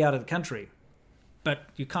RMB out of the country, but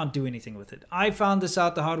you can't do anything with it. I found this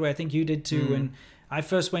out the hard way. I think you did too. When I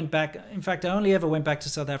first went back, in fact, I only ever went back to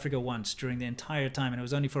South Africa once during the entire time, and it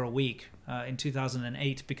was only for a week in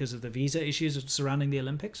 2008 because of the visa issues surrounding the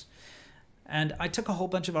Olympics. And I took a whole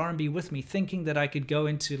bunch of RMB with me, thinking that I could go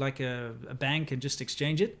into like a bank and just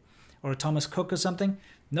exchange it, or a Thomas Cook or something.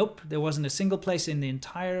 Nope, there wasn't a single place in the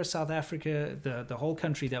entire South Africa, the whole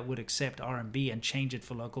country, that would accept RMB and change it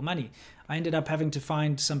for local money. I ended up having to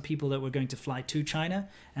find some people that were going to fly to China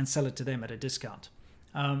and sell it to them at a discount.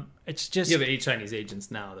 It's just You have 8 Chinese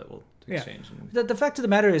agents now that will exchange. And the fact of the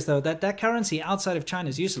matter is, though, that currency outside of China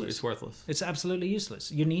is useless. it's worthless. It's absolutely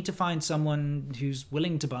useless. You need to find someone who's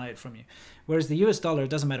willing to buy it from you. Whereas the US dollar, it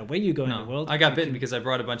doesn't matter where you go in the world. I got bitten because I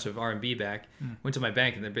brought a bunch of RMB back, went to my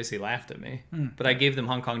bank, and they basically laughed at me. But I gave them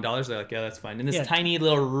Hong Kong dollars. They're like, yeah, that's fine. In this tiny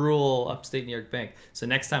little rural upstate New York bank. So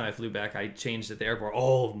next time I flew back, I changed at the airport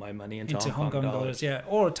all of my money into Hong Kong dollars. Yeah,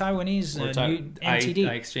 or Taiwanese NTD.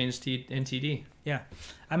 I exchanged NTD. Yeah.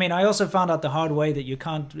 I mean, I also found out the hard way that you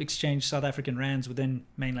can't exchange South African rands within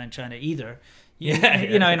mainland China either.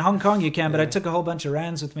 You know, in Hong Kong you can, but I took a whole bunch of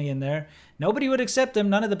rands with me in there. Nobody would accept them.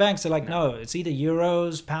 None of the banks are like, no, it's either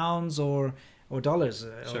euros, pounds, or dollars,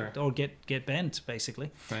 or get bent,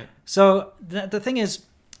 basically. Right. So the thing is,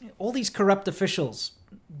 all these corrupt officials,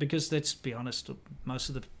 because let's be honest, most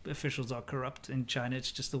of the officials are corrupt in China.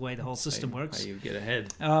 It's just the way the whole system works. How you get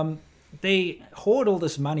ahead. They hoard all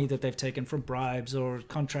this money that they've taken from bribes or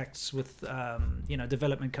contracts with,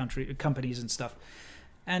 development companies and stuff.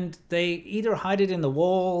 And they either hide it in the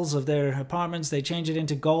walls of their apartments, they change it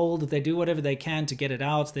into gold, they do whatever they can to get it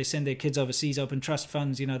out. They send their kids overseas, open trust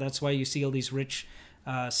funds. You know, that's why you see all these rich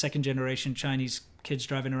second-generation Chinese kids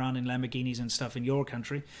driving around in Lamborghinis and stuff in your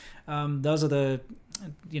country. Those are the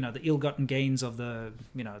ill-gotten gains of the,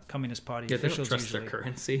 Communist Party officials. They don't trust usually. their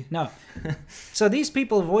currency. No. So these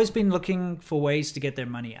people have always been looking for ways to get their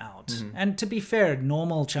money out. And to be fair,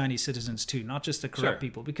 normal Chinese citizens too, not just the corrupt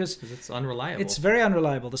people, because it's unreliable. It's very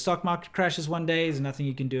unreliable. The stock market crashes one day, there's nothing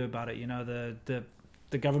you can do about it. You know,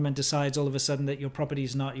 the government decides all of a sudden that your property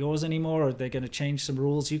is not yours anymore, or they're going to change some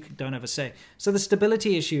rules. You don't have a say. So the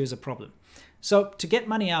stability issue is a problem. So to get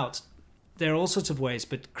money out, there are all sorts of ways,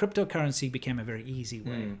 but cryptocurrency became a very easy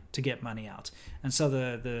way to get money out. And so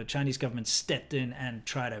the Chinese government stepped in and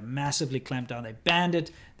tried to massively clamp down. They banned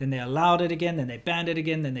it, then they allowed it again, then they banned it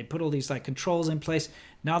again, then they put all these controls in place.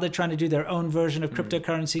 Now they're trying to do their own version of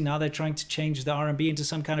cryptocurrency. Now they're trying to change the RMB into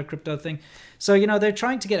some kind of crypto thing. So, they're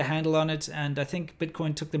trying to get a handle on it. And I think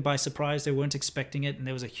Bitcoin took them by surprise. They weren't expecting it. And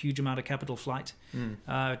there was a huge amount of capital flight.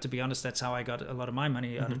 To be honest, that's how I got a lot of my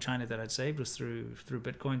money out of China that I'd saved, was through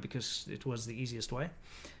Bitcoin, because it was the easiest way.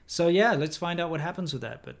 So, let's find out what happens with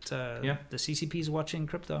that. But the CCP is watching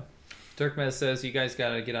crypto. Turkmez says, you guys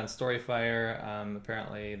got to get on Storyfire.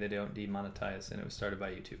 Apparently, they don't demonetize, and it was started by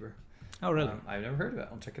a YouTuber. Oh, really? I've never heard of it.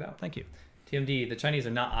 I'll check it out. Thank you. TMD, the Chinese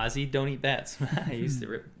are not Aussie. Don't eat bats. I used to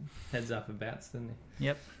rip heads off of bats, didn't they?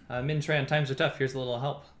 Yep. Min Tran, times are tough. Here's a little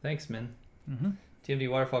help. Thanks, Min. TMD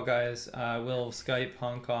Waterfall guys, will Skype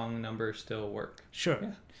Hong Kong number still work? Sure.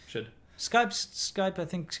 Yeah, should. Skype, I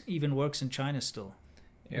think, even works in China still.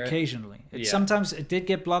 Occasionally. Yeah. Sometimes it did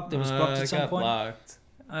get blocked. It was blocked at some point. Blocked.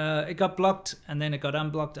 It got blocked, and then it got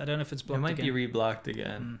unblocked. I don't know if it's blocked again. It might again. be reblocked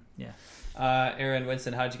again. Yeah. Aaron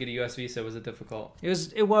Winston, how'd you get a US visa? Was it difficult?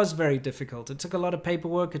 It was very difficult. It took a lot of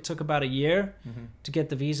paperwork. It took about a year to get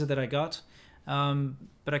the visa that I got.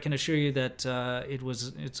 But I can assure you that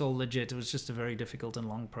it's all legit. It was just a very difficult and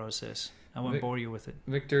long process. I won't bore you with it.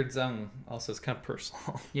 Victor Zhang also is kind of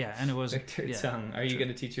personal. Yeah, and it was Victor Zhang. Are you going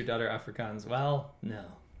to teach your daughter Afrikaans? Well, no.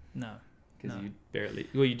 Because you barely...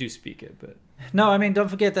 Well, you do speak it, but... No, I mean, don't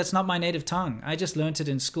forget, that's not my native tongue. I just learnt it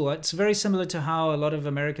in school. It's very similar to how a lot of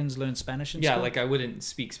Americans learn Spanish in school. Yeah, like I wouldn't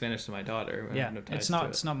speak Spanish to my daughter. It's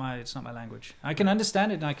not my language. I can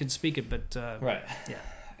understand it and I can speak it, but... right. Yeah.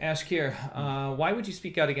 Ash Kier, why would you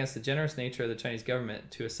speak out against the generous nature of the Chinese government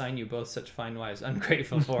to assign you both such fine wives?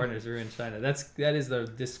 Ungrateful foreigners ruin China. That is the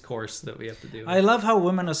discourse that we have to do. I love how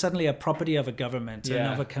women are suddenly a property of a government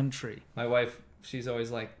and of a country. My wife, she's always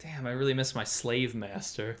like, damn, I really miss my slave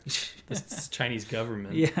master, this Chinese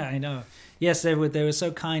government. Yeah, I know. Yes, they were so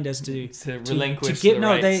kind as to relinquish the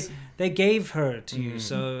rights. They gave her to you,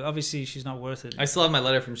 so obviously she's not worth it. I still have my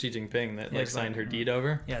letter from Xi Jinping that signed her deed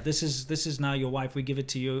over. Yeah, this is now your wife. We give it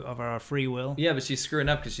to you of our free will. Yeah, but she's screwing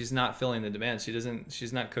up because she's not filling the demands.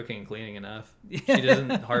 She's not cooking and cleaning enough. She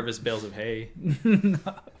doesn't harvest bales of hay. No.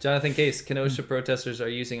 Jonathan Case, Kenosha protesters are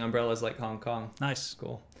using umbrellas like Hong Kong. Nice.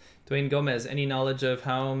 Cool. Dwayne Gomez, any knowledge of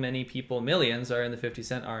how many people, millions, are in the 50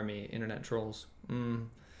 Cent army? Internet trolls.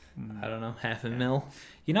 I don't know, 500,000.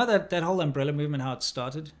 You know that whole umbrella movement, how it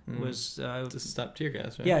started was to stop tear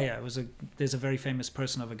gas, right? Yeah. It was there's a very famous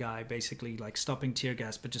person of a guy basically like stopping tear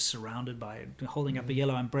gas, but just surrounded by it, holding up a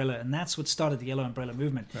yellow umbrella, and that's what started the yellow umbrella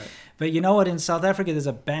movement. Right. But you know what? In South Africa, there's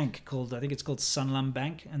a bank I think it's called Sanlam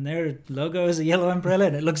Bank, and their logo is a yellow umbrella,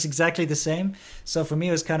 and it looks exactly the same. So for me,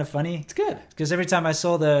 it was kind of funny. It's good because every time I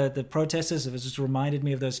saw the protesters, it just reminded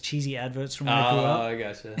me of those cheesy adverts from when I grew up. Oh, I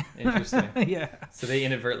gotcha. Interesting. Yeah. So they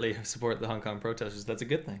inadvertently overtly support the Hong Kong protesters. That's a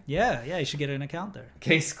good thing. Yeah, you should get an account there.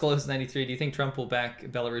 Case closed 93. Do you think Trump will back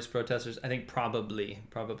Belarus protesters? I think probably.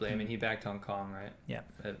 I mean, he backed Hong Kong, right? Yeah.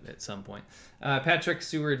 At some point. Patrick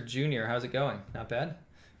Seward Jr., how's it going? Not bad?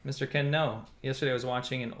 Mr. Ken, no. Yesterday I was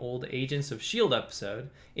watching an old Agents of S.H.I.E.L.D. episode.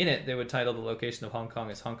 In it, they would title the location of Hong Kong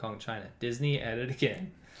as Hong Kong, China. Disney at it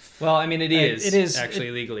again. Well, I mean, it is actually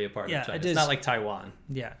legally a part of China. It's not like Taiwan.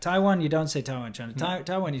 Yeah, Taiwan, you don't say Taiwan, China.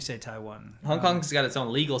 Taiwan, you say Taiwan. Hong Kong's got its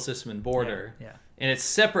own legal system and border. Yeah. And it's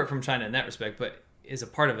separate from China in that respect, but is a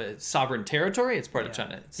part of a sovereign territory. It's part of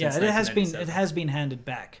China. Yeah, it has been handed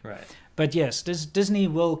back. Right. But yes, Disney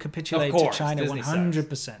will capitulate to China Disney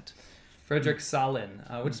 100%. Frederick Salin,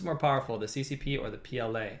 which is more powerful, the CCP or the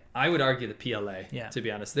PLA? I would argue the PLA, to be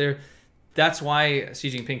honest. That's why Xi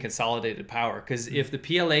Jinping consolidated power, because if the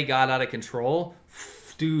PLA got out of control,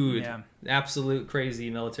 dude, absolute crazy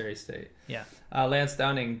military state. Yeah. Lance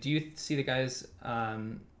Downing, do you see the guys?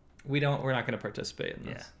 We're not going to participate in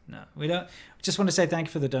this. Yeah, no, we don't. Just want to say thank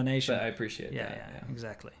you for the donation. But I appreciate that. Yeah,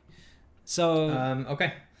 exactly. So,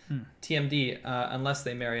 okay. TMD, unless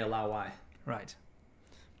they marry a Lao Y. Right.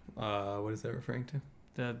 What is that referring to?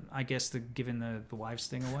 I guess giving the wives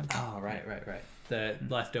thing away. Oh, right. The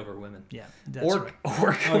leftover women. Yeah. Orc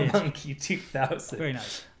Monkey 2000. Very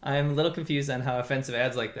nice. I'm a little confused on how offensive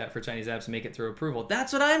ads like that for Chinese apps make it through approval.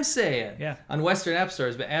 That's what I'm saying. Yeah. On Western app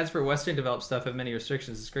stores, but ads for Western developed stuff have many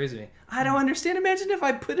restrictions. It's crazy to me. I don't understand. Imagine if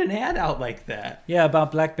I put an ad out like that. Yeah,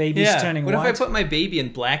 about black babies turning white. What if I put my baby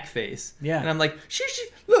in blackface? Yeah. And I'm like,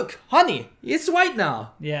 look, honey, it's white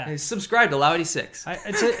now. Yeah. And subscribe to Loud86.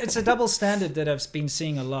 It's a double standard that I've been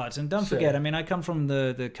seeing a lot. And don't forget, I mean, I come from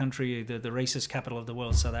the country, the racist capital of the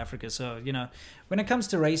world, South Africa. So, when it comes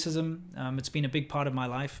to racism, it's been a big part of my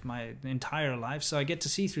life, my entire life. So I get to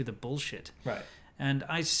see through the bullshit. Right. And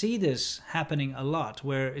I see this happening a lot,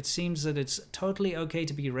 where it seems that it's totally okay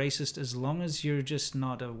to be racist as long as you're just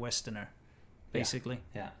not a Westerner, basically.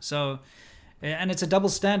 Yeah. So, and it's a double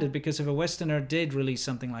standard, because if a Westerner did release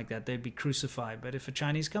something like that, they'd be crucified. But if a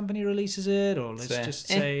Chinese company releases it, or let's just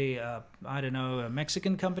say, I don't know, a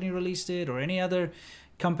Mexican company released it, or any other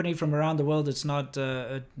company from around the world that's not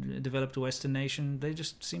a developed Western nation, they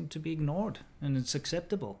just seem to be ignored, and it's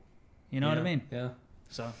acceptable. You know what I mean? Yeah.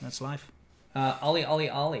 So that's life.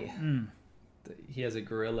 Ollie. He has a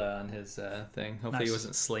gorilla on his thing. Hopefully he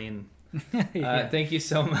wasn't slain. Thank you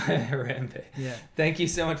so much, Rambe. Yeah. Thank you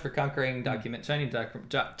so much for conquering conquering China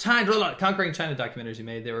documentaries you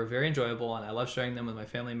made. They were very enjoyable, and I love sharing them with my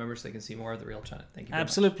family members so they can see more of the real China. Thank you.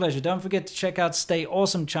 Absolute pleasure. Don't forget to check out Stay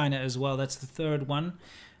Awesome China as well. That's the third one.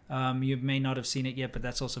 You may not have seen it yet, but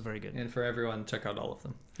that's also very good. And for everyone, check out all of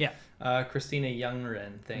them. Yeah. Christina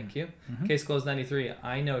Youngren, thank you. Case closed 93.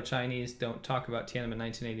 I know Chinese don't talk about Tiananmen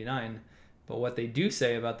 1989, but what they do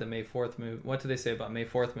say about the May 4th move, what do they say about May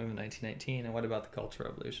 4th move in 1919, and what about the Cultural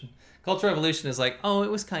Revolution? Cultural Revolution is like, oh,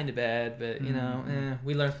 it was kind of bad, but,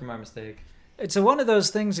 we learned from our mistake. It's one of those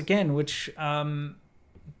things, again, which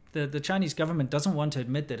the Chinese government doesn't want to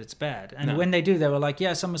admit that it's bad. And when they do, they were like,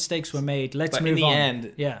 yeah, some mistakes were made, let's move on. But in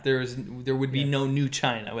the end, there would be no new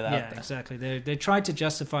China without that. Yeah, exactly. They tried to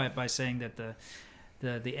justify it by saying that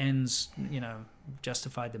the ends,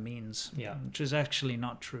 justified the means, which is actually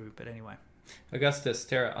not true, but anyway. Augustus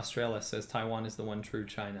Terra Australis says Taiwan is the one true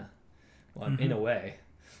China. Well, in a way.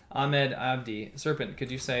 Ahmed Abdi. Serpent,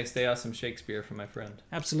 could you say Stay Awesome Shakespeare for my friend?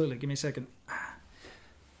 Absolutely. Give me a second.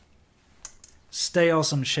 Stay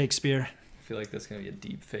Awesome Shakespeare. I feel like that's going to be a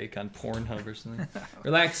deep fake on Pornhub or something.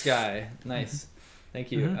 Relax, guy. Nice.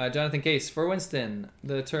 Thank you. Jonathan Case. For Winston,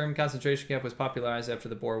 the term concentration camp was popularized after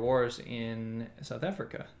the Boer Wars in South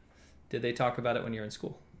Africa. Did they talk about it when you were in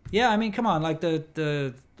school? Yeah, I mean, come on. Like,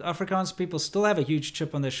 the Afrikaans people still have a huge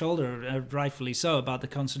chip on their shoulder, rightfully so, about the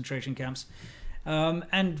concentration camps.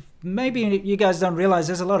 And maybe you guys don't realize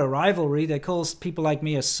there's a lot of rivalry. They call people like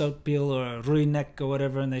me a Soutpeel or a Ruinek or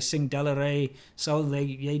whatever, and they sing Deleray, Sal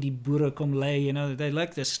Yedi Bura Kom Lay, they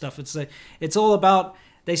like this stuff. It's all about,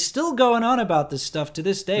 they're still going on about this stuff to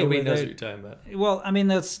this day. Nobody knows what you're talking about. Well, I mean,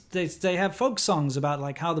 they have folk songs about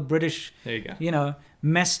like how the British, there you go,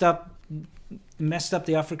 messed up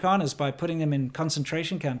the Afrikaners by putting them in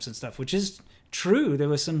concentration camps and stuff, which is true. There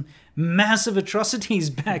were some massive atrocities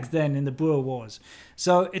back then in the Boer Wars.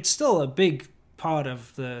 So it's still a big part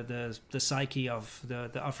of the psyche of the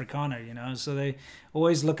Afrikaner, So they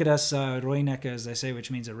always look at us Rooinekke, as they say, which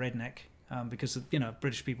means a redneck, because,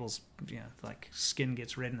 British people's, like skin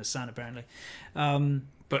gets red in the sun, apparently.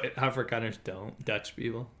 But Afrikaners don't. Dutch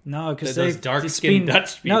people? No, because those dark-skinned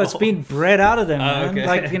Dutch people. No, it's been bred out of them, man. Okay.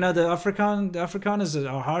 Like, the Afrikaners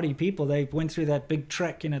are hardy people. They went through that big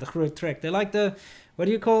trek, the Groot Trek. They're like what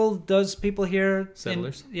do you call those people here?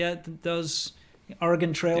 Settlers? Those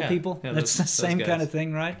Oregon Trail Yeah, people. yeah, That's those the same guys. kind of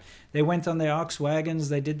thing, right? They went on their ox wagons.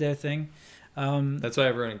 They did their thing. That's why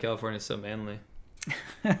everyone in California is so manly.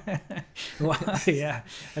 Well, yeah,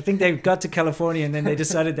 I think they got to California and then they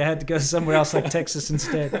decided they had to go somewhere else like Texas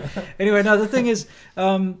instead. Anyway, no, the thing is,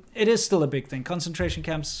 it is still a big thing. Concentration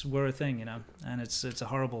camps were a thing, and it's a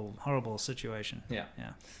horrible, horrible situation. Yeah.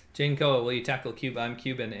 Yeah. Jane Koa, will you tackle Cuba? I'm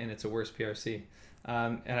Cuban, and it's a worse PRC.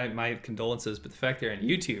 My condolences, but the fact they're on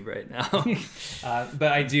YouTube right now.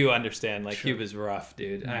 But I do understand, like, Cuba's rough,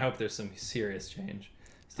 dude. I hope there's some serious change.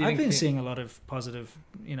 I've been seeing a lot of positive,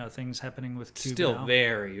 things happening with Cuba. Still now.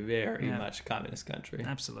 very, very much communist country.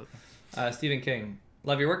 Absolutely. Stephen King,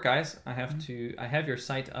 love your work, guys. I have your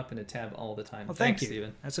site up in a tab all the time. Well, Thanks, thank you.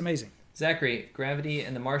 Stephen. That's amazing. Zachary, Gravity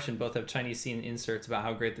and The Martian both have Chinese scene inserts about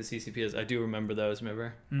how great the CCP is. I do remember those,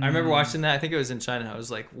 remember? I remember watching that. I think it was in China. I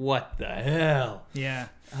was like, what the hell? Yeah.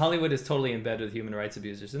 Hollywood is totally in bed with human rights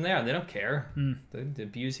abusers. And they are. They don't care. They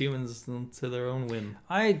abuse humans to their own whim.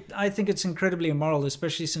 I think it's incredibly immoral,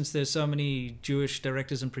 especially since there's so many Jewish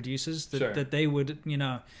directors and producers that they would,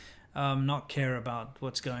 not care about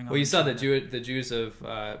what's going on. Well, you saw China. the Jews of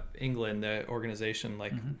England, the organization,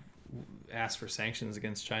 asked for sanctions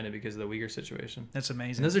against China because of the Uyghur situation. That's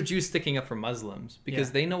amazing. And those are Jews sticking up for Muslims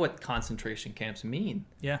because they know what concentration camps mean.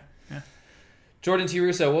 Yeah, yeah. Jordan T.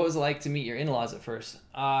 Russo, what was it like to meet your in-laws at first?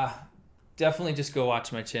 Definitely just go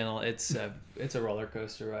watch my channel. It's a roller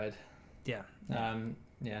coaster ride. Yeah.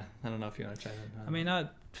 Yeah. I don't know if you want to chime in. I mean,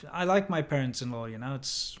 I like my parents-in-law.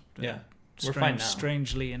 It's We're fine now.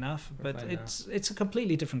 Strangely enough, We're but fine it's a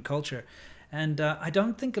completely different culture. And I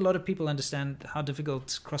don't think a lot of people understand how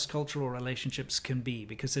difficult cross-cultural relationships can be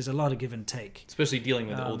because there's a lot of give and take. Especially dealing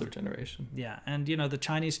with the older generation. Yeah, and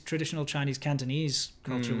the traditional Chinese Cantonese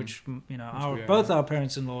culture, which are, both our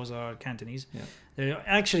parents-in-laws are Cantonese. Yeah. They're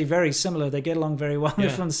actually very similar. They get along very well. They're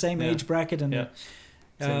from the same age bracket and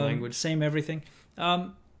same language, same everything.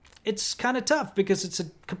 It's kind of tough because it's a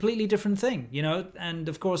completely different thing, and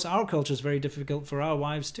of course our culture is very difficult for our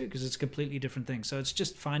wives too because it's a completely different thing. So it's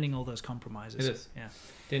just finding all those compromises. It is. Yeah.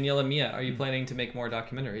 Daniela Mia, are you planning to make more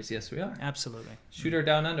documentaries? Yes, we are. Absolutely. Shooter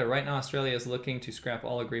Down Under. Right now, Australia is looking to scrap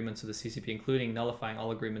all agreements with the CCP, including nullifying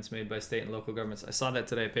all agreements made by state and local governments. I saw that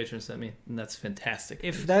today. A patron sent me, and that's fantastic.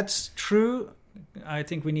 If that's true, I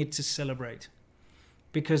think we need to celebrate.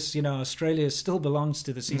 Because Australia still belongs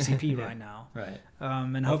to the CCP right now, right?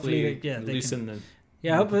 And hopefully they loosen can,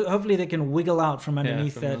 the hopefully they can wiggle out from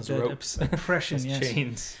underneath from that those ropes. oppression. Yes.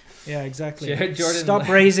 Chains. Yeah, exactly. Jordan, Stop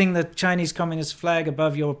raising the Chinese Communist flag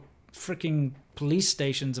above your freaking police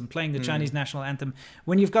stations and playing the Chinese national anthem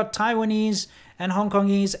when you've got Taiwanese and Hong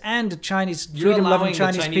Kongese and Chinese freedom-loving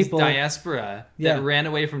Chinese people, diaspora that ran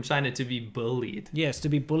away from China to be bullied. Yes, to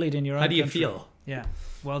be bullied in your own country. How do you country. feel? Yeah.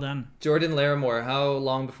 Well done. Jordan Larimore, how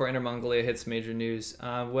long before Inner Mongolia hits major news?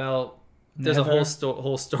 Well, there's Never. a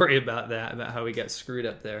whole story about that, about how we got screwed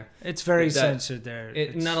up there. It's very censored there.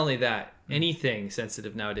 Not only that, anything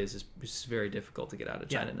sensitive nowadays is very difficult to get out of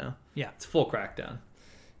China now. Yeah. It's full crackdown.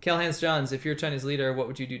 Callahan Johns, if you're a Chinese leader, what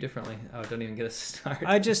would you do differently? Oh, don't even get us started.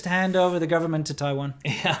 I just hand over the government to Taiwan.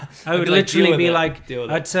 Yeah. I would literally be like, deal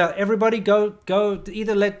with I'd tell everybody go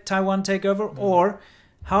either let Taiwan take over or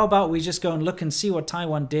how about we just go and look and see what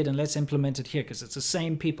Taiwan did and let's implement it here because it's the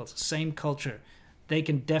same people, it's the same culture. They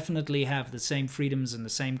can definitely have the same freedoms and the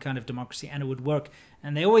same kind of democracy and it would work.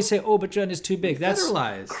 And they always say, oh, but China's too big. That's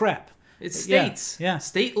federalized. Crap. It's states. Yeah.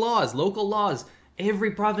 State laws, local laws.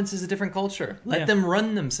 Every province is a different culture. Let them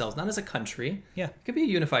run themselves, not as a country. Yeah. It could be a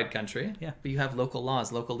unified country. Yeah. But you have local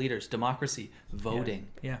laws, local leaders, democracy, voting.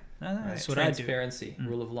 Yeah. That's Right. what I do. Transparency,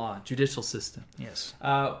 rule of law, judicial system. Yes.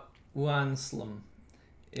 Wan Slum.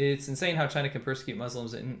 It's insane how China can persecute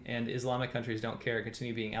Muslims and Islamic countries don't care,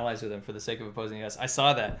 continue being allies with them for the sake of opposing the U.S. I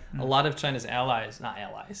saw that. A lot of China's a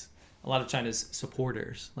lot of China's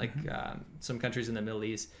supporters, like some countries in the Middle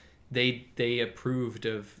East, they approved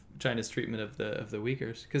of China's treatment of the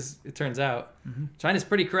Uyghurs because it turns out China's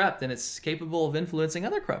pretty corrupt and it's capable of influencing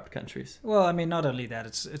other corrupt countries. Well, I mean, not only that,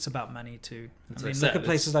 it's about money too. That's I mean, what I look said. at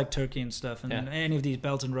places like Turkey and stuff, and Yeah. any of these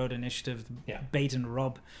Belt and Road initiatives, bait and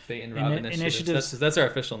rob. Bait and rob initiatives. That's our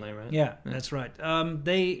official name, right? Yeah, that's right.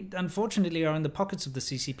 They unfortunately are in the pockets of the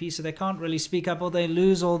CCP, so they can't really speak up, or they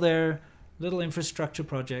lose all their little infrastructure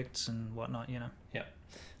projects and whatnot. Yeah.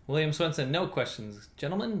 William Swenson, no questions,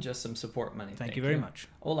 gentlemen, just some support money. Thank you very much.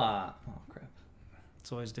 Hola. Oh, crap.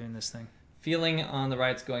 It's always doing this thing. Feeling on the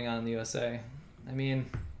riots going on in the USA. I mean,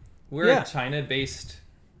 we're a China-based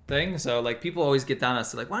thing, so like people always get down on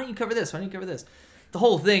us. They're like, why don't you cover this? Why don't you cover this? The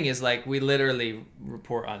whole thing is like we literally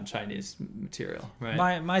report on Chinese material,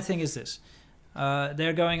 right? My thing is this.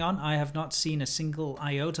 they're going on. I have not seen a single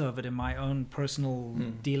iota of it in my own personal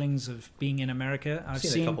dealings of being in America. I've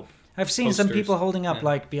seen a couple seen some posters. people holding up Yeah.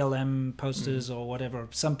 like BLM posters or whatever.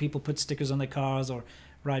 Some people put stickers on their cars or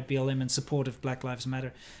write BLM in support of Black Lives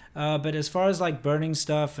Matter. But as far as like burning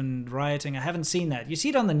stuff and rioting, I haven't seen that. You see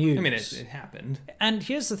it on the news. I mean, it happened. And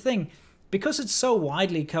here's the thing. Because it's so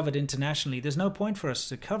widely covered internationally, there's no point for us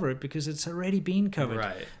to cover it because it's already been covered.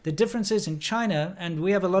 Right. The difference is in China, and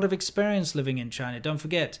we have a lot of experience living in China. Don't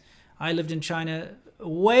forget, I lived in China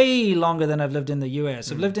way longer than I've lived in the US.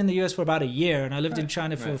 I've lived in the US for about a year, and I lived in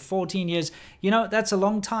China for 14 years. You know, that's a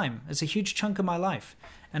long time. It's a huge chunk of my life.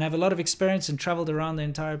 And I have a lot of experience and traveled around the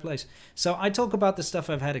entire place. So I talk about the stuff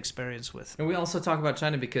I've had experience with. And we also talk about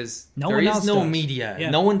China because No there one is else no does. media.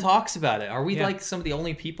 Yeah. No one talks about it. Are we Yeah. like some of the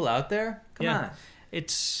only people out there? Come on.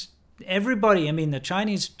 It's everybody. I mean, the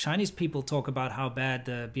Chinese people talk about how bad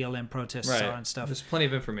the BLM protests are and stuff. There's plenty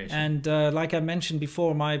of information. And like I mentioned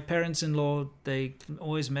before, my parents-in-law, they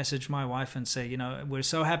always message my wife and say, you know, we're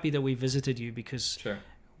so happy that we visited you because Sure.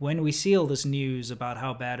 when we see all this news about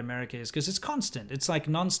how bad America is, because it's constant. It's like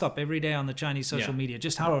nonstop every day on the Chinese social media,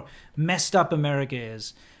 just how messed up America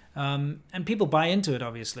is. And people buy into it,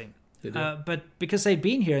 obviously. They do. But because they'd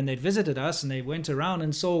been here and they'd visited us and they went around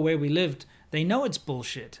and saw where we lived, they know it's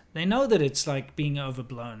bullshit. They know that it's like being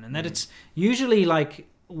overblown and that it's usually like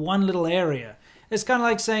one little area. It's kind of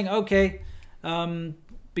like saying, okay,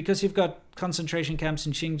 because you've got concentration camps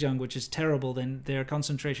in Xinjiang, which is terrible, then there are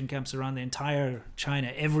concentration camps around the entire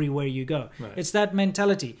China, everywhere you go. Right. It's that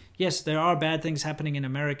mentality. Yes, there are bad things happening in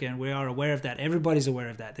America, and we are aware of that. Everybody's aware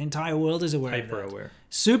of that. The entire world is aware of that. Hyper aware.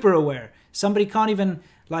 Super aware. Somebody can't even,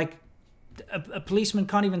 like, a policeman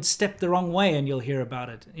can't even step the wrong way, and you'll hear about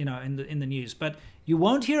it, you know, in the news. But you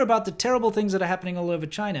won't hear about the terrible things that are happening all over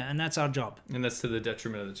China, and that's our job. And that's to the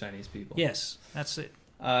detriment of the Chinese people. Yes, that's it.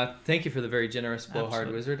 Thank you for the very generous blowhard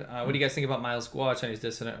Absolutely. wizard. What do you guys think about Miles Guo, Chinese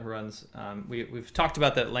dissident who runs? We've talked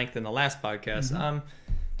about that at length in the last podcast. I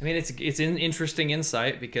mean, it's an interesting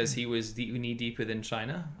insight because he was knee deep within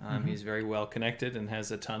China. He's very well connected and has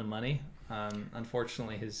a ton of money.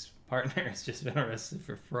 Unfortunately, his partner has just been arrested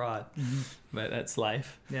for fraud, but that's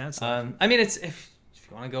life. Yeah, it's I mean, it's if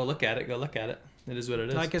you want to go look at it, go look at it. It is what it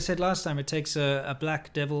is. like I said last time, it takes a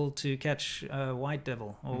black devil to catch a white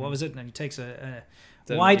devil, or what was it? And it takes a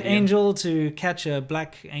The white medium. angel to catch a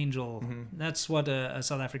black angel. That's what a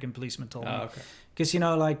South African policeman told me. Oh, okay. Because, you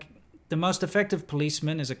know, like, the most effective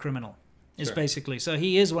policeman is a criminal. Is Sure. basically. So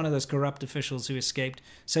he is one of those corrupt officials who escaped.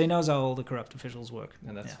 So he knows how all the corrupt officials work.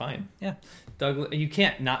 And that's fine. Yeah. Douglas, you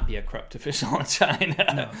can't not be a corrupt official in China.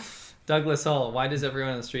 No. Douglas Hull, why does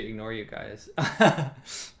everyone on the street ignore you guys?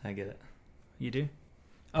 I get it. You do?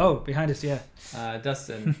 Oh, behind us, yeah.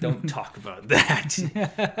 Dustin, don't talk about that.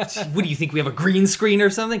 What do you think? We have a green screen or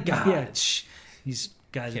something? God. Yeah. Shh. These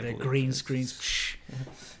guys with Can't their believe green this. screens. Shh.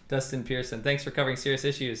 Dustin Pearson, thanks for covering serious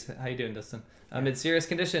issues. How you doing, Dustin? Amid serious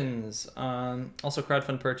conditions. Also,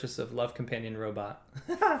 crowdfund purchase of Love Companion Robot.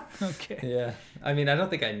 Okay. Yeah. I mean, I don't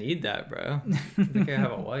think I need that, bro. I think I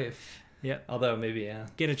have a wife. Yeah. Although, maybe, yeah.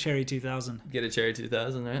 Get a Cherry 2000. Get a Cherry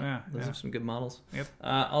 2000, right? Yeah, Those yeah. are some good models. Yep.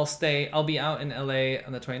 I'll be out in LA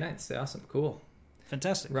on the 29th. Stay awesome. Cool.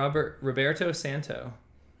 Fantastic. Roberto Santo.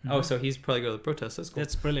 Oh, so he's probably go to the protest. That's cool.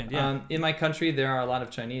 That's brilliant, yeah. In my country, there are a lot of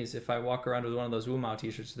Chinese. If I walk around with one of those Wu Mao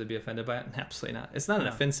t-shirts, would they be offended by it? Absolutely not. It's not an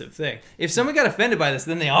offensive thing. If someone got offended by this,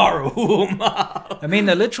 then they are a Wu Mao. I mean,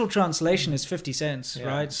 the literal translation is 50 cents, Yeah.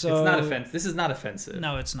 right? So it's not offensive. This is not offensive.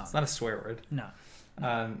 No, it's not. It's not a swear word. No.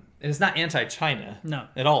 And it's not anti-China. No.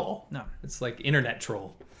 At all. No. It's like internet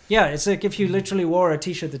troll. Yeah, it's like if you literally wore a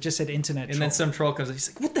t-shirt that just said internet And troll. then some troll comes up. He's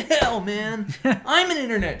like, "What the hell, man? I'm an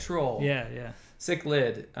internet troll." Yeah, yeah. Sick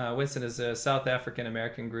Lid. Winston is a South African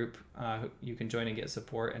American group you can join and get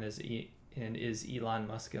support, and is Elon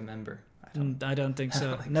Musk a member? I don't think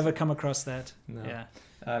so. think Never come across that. No.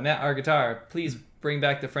 Yeah. Matt, our guitar, please bring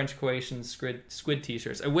back the French Croatian squid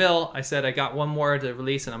t-shirts. I will. I said I got one more to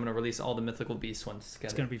release, and I'm going to release all the Mythical Beast ones together.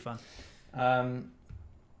 It's going to be fun.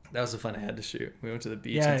 That was the fun I had to shoot. We went to the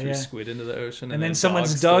beach Yeah, and threw yeah. squid into the ocean. And then a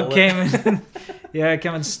someone's stole dog it. came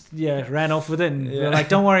and ran off with it. And we're like,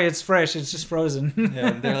 don't worry, it's fresh. It's just frozen. Yeah,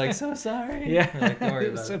 and they're like, "So sorry." Yeah. We're like, "Don't worry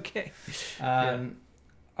It's about okay.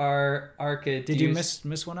 Our Arcadius Did you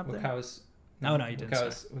miss one up there? No, you didn't.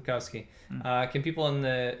 Wachowski. Can people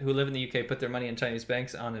who live in the UK put their money in Chinese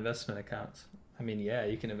banks on investment accounts? I mean, yeah,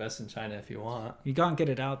 you can invest in China if you want. You can't get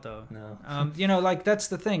it out, though. No. You know, like, that's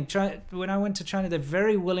the thing. When I went to China, they're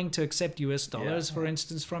very willing to accept US dollars, Yeah. for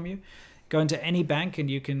instance, from you. Go into any bank and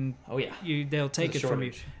you can... Oh, yeah. They'll take it There's a from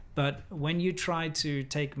you. shortage. But when you try to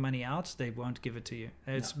take money out, they won't give it to you.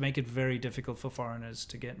 It's make it very difficult for foreigners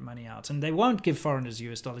to get money out. And they won't give foreigners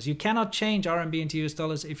US dollars. You cannot change RMB into US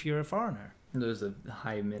dollars if you're a foreigner. There's a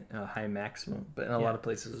high maximum, but in a lot of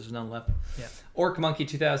places there's none left. Yeah. Orc Monkey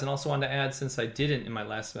 2000 also wanted to add, since I didn't in my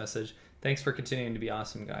last message, thanks for continuing to be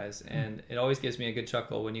awesome, guys. And it always gives me a good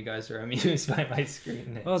chuckle when you guys are amused by my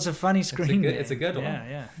screen name. Well, it's a funny screen name. It's a good one.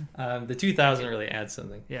 Yeah. The 2000 really adds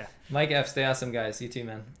something. Yeah. Mike F, stay awesome, guys. You too,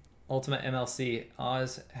 man. Ultimate MLC,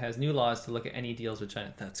 Oz has new laws to look at any deals with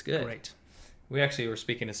China. That's good. Great. We actually were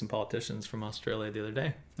speaking to some politicians from Australia the other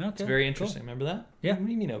day. Okay. It's very interesting. Cool. Remember that? Yeah. What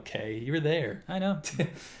do you mean, okay? You were there. I know.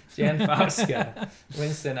 Jan Fauska.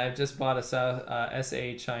 Winston, I've just bought a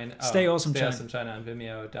SA China. Stay Awesome China on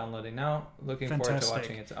Vimeo, downloading now. Looking forward to Fantastic.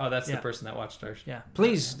 watching it. Oh, that's the person that watched ours. Yeah.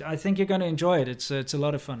 Please, I think you're going to enjoy it. It's a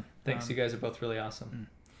lot of fun. Thanks. You guys are both really awesome.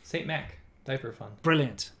 St. Mac, diaper fun.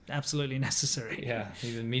 Brilliant. Absolutely necessary. Yeah,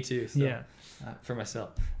 even me too. So. Yeah. For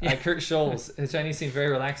myself. Kurt Scholes, the Chinese seem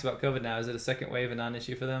very relaxed about COVID now. Is it a second wave, a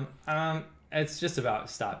non-issue for them? It's just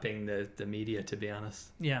about stopping the media, to be honest.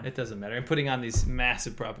 Yeah. It doesn't matter. And putting on these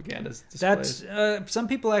massive propaganda displays. Some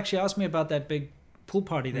people actually asked me about that big pool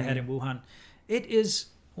party they had in Wuhan. It is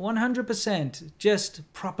 100%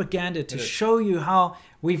 just propaganda to show you how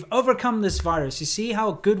we've overcome this virus. You see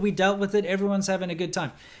how good we dealt with it? Everyone's having a good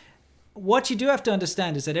time. What you do have to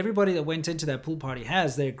understand is that everybody that went into that pool party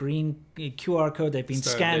has their green QR code. They've been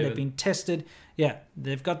scanned. They've been tested. Yeah,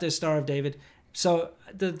 they've got their Star of David. So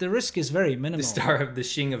the risk is very minimal. The Star of the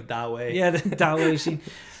Xing of Dawei. Yeah, the Dawei Xing.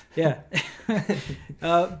 Yeah.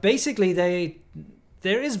 Basically,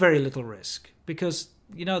 there is very little risk because,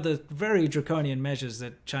 you know, the very draconian measures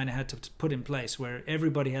that China had to put in place where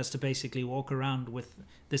everybody has to basically walk around with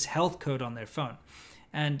this health code on their phone.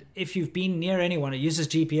 And if you've been near anyone, it uses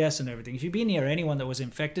GPS and everything. If you've been near anyone that was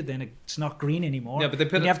infected, then it's not green anymore. Yeah,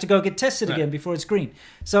 but you have to go get tested again before it's green.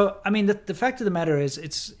 So, I mean, the fact of the matter is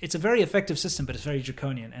it's a very effective system, but it's very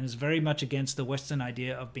draconian and it's very much against the Western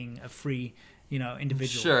idea of being a free,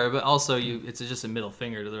 individual. Sure, but also it's just a middle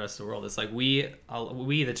finger to the rest of the world. It's like we,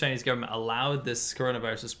 the Chinese government, allowed this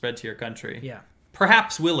coronavirus to spread to your country. Yeah.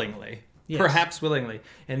 Perhaps willingly. Yes. Perhaps willingly.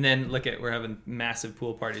 And then we're having massive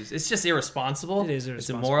pool parties. It's just irresponsible. It is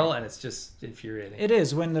irresponsible. It's immoral and it's just infuriating. It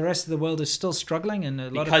is when the rest of the world is still struggling and a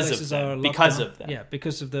lot of places are locked down. Yeah,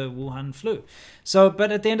 because of the Wuhan flu. So,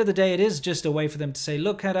 but at the end of the day, it is just a way for them to say,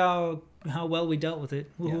 look at how well we dealt with it.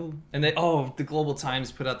 Yeah. And the Global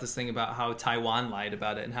Times put out this thing about how Taiwan lied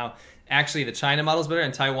about it and how actually the China model's better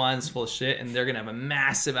and Taiwan's full of shit and they're going to have a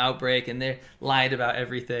massive outbreak and they lied about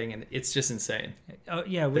everything and it's just insane.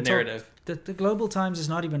 Yeah, the narrative. The Global Times is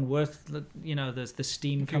not even worth the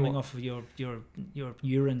steam coming off of your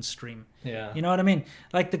urine stream. Yeah. You know what I mean?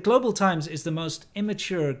 Like the Global Times is the most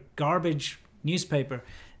immature garbage newspaper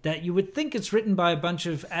that you would think it's written by a bunch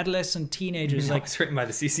of adolescent teenagers. No, it's written by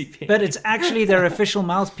the CCP. But it's actually their official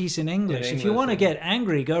mouthpiece in English. If you want to get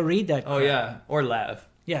angry, go read that crap. Oh, yeah. Or laugh.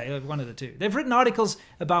 Yeah, one of the two. They've written articles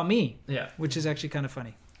about me, which is actually kind of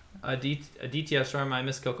funny. Aditya Sharma, I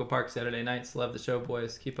miss Coco Park Saturday nights. Love the show,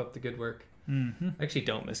 boys. Keep up the good work. Mm-hmm. I actually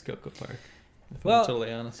don't miss Coco Park, if I'm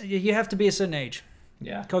totally honest. You have to be a certain age.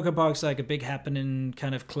 Yeah. Coco Park's like a big happening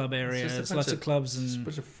kind of club area. There's lots of clubs. And just a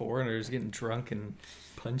bunch of foreigners getting drunk and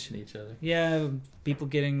punching each other. Yeah, people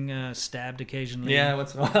getting stabbed occasionally. Yeah,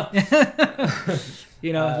 once in a while.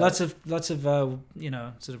 Lots of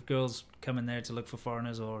sort of girls come in there to look for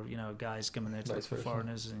foreigners, or guys come in there to look for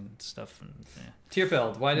foreigners and stuff. And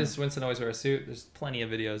Tierfeld, why does Winston always wear a suit? There's plenty of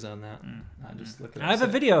videos on that. Just look it up. I have a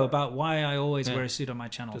video about why I always wear a suit on my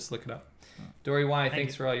channel. Just look it up. Dory Y,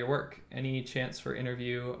 thanks for all your work. Any chance for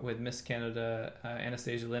interview with Miss Canada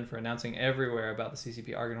Anastasia Lynn for announcing everywhere about the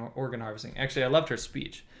CCP organ harvesting? Actually, I loved her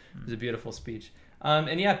speech. It was a beautiful speech.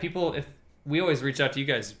 And yeah, people, if we always reach out to you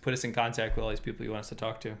guys, put us in contact with all these people you want us to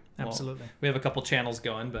talk to. Absolutely. Well, we have a couple channels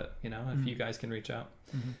going, but if you guys can reach out.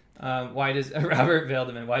 Why does Robert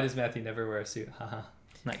Veldeman? Why does Matthew never wear a suit? Haha.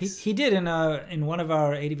 Nice. He did in one of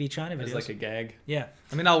our ADV China videos. It's like a gag. Yeah.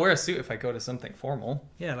 I mean, I'll wear a suit if I go to something formal.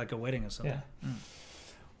 Yeah, like a wedding or something. Yeah.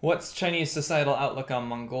 What's Chinese societal outlook on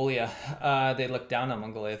Mongolia? They look down on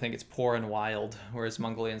Mongolia. I think it's poor and wild, whereas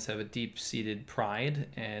Mongolians have a deep-seated pride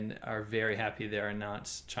and are very happy they are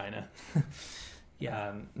not China.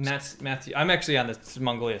 Yeah. Matthew, I'm actually on the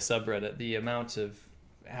Mongolia subreddit. The amount of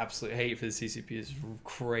absolute hate for the CCP is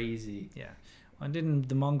crazy. Yeah. Why didn't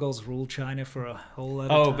the Mongols rule China for a whole lot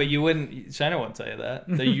of Oh, time? but you wouldn't. China won't tell you that.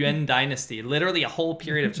 The Yuan dynasty, literally a whole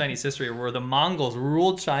period of Chinese history where the Mongols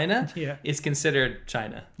ruled China, Yeah. is considered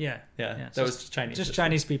China. Yeah. Yeah, it's that just- was Chinese. Just history.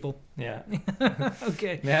 Chinese people. Yeah.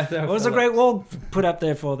 Okay. Yeah, What was the Great Wall put up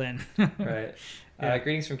there for then? Right.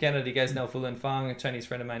 Greetings from Canada. Do you guys know Fu Lin Fang? A Chinese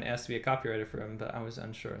friend of mine asked to be a copywriter for him, but I was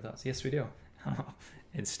unsure of thoughts. Yes, we do.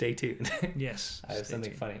 And stay tuned. Yes. I have stay something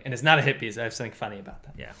tuned. funny. And it's not a hit piece. I have something funny about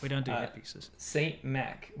that. Yeah, we don't do hit pieces. Saint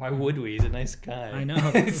Mac. Why would we? He's a nice guy. I know.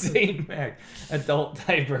 Saint Mac. Adult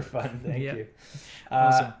diaper fun. Thank Yeah. you.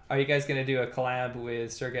 Awesome. Are you guys going to do a collab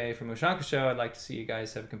with Sergey from Oshanka Show? I'd like to see you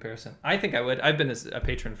guys have a comparison. I think I would. I've been a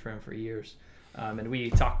patron for him for years. And we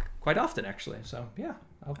talk quite often, actually. So, yeah.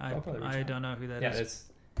 I'll probably reach I out. don't know who that Yeah, is.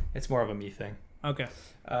 it's more of a me thing. Okay.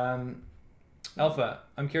 Alpha,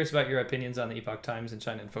 I'm curious about your opinions on the Epoch Times and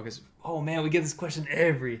China in Focus. Oh man, we get this question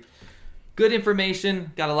every. Good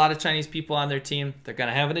information. Got a lot of Chinese people on their team. They're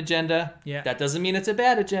gonna have an agenda. Yeah. That doesn't mean it's a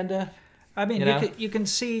bad agenda. I mean, You know? you can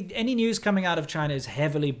see any news coming out of China is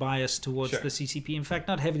heavily biased towards Sure. the CCP. In fact,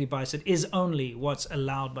 not heavily biased. It is only what's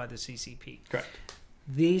allowed by the CCP. Correct.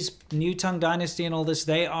 These New Tang Dynasty and all this,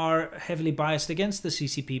 they are heavily biased against the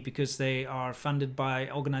CCP because they are funded by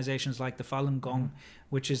organizations like the Falun Gong,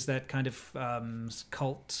 which is that kind of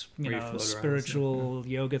cult, Where you float around and spiritual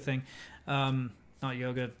yoga thing. Not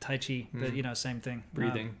yoga, Tai Chi, but, same thing.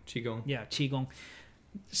 Breathing, Qigong. Yeah, Qigong.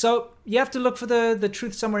 So you have to look for the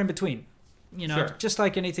truth somewhere in between. Sure. Just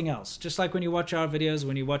like anything else. Just like when you watch our videos,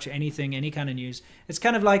 when you watch anything, any kind of news, it's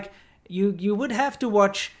kind of like you would have to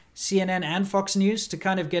watch CNN and Fox News to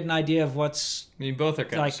kind of get an idea of what's I mean, both are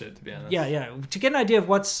kind like of shit, to be honest. yeah, to get an idea of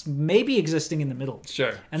what's maybe existing in the middle.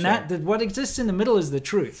 Sure. And sure. that what exists in the middle is the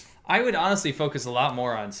truth. I would honestly focus a lot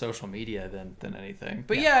more on social media than anything.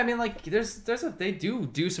 But yeah, I mean, like they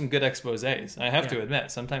do some good exposés. I have to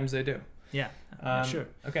admit, sometimes they do. Yeah, sure.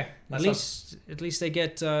 Okay. At least they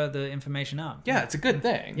get the information out. Yeah, it's a good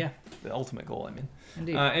thing. Yeah. The ultimate goal, I mean.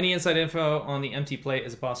 Indeed. Any inside info on the empty plate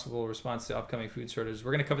as a possible response to upcoming food shortages?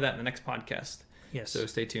 We're going to cover that in the next podcast. Yes. So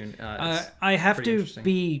stay tuned. I have pretty to interesting.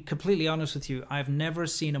 be completely honest with you. I've never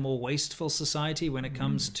seen a more wasteful society when it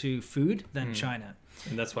comes to food than China.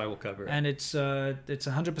 And that's why we'll cover it. And it's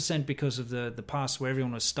 100% because of the past where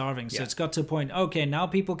everyone was starving. So Yeah. it's got to a point, okay, now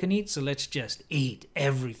people can eat, so let's just eat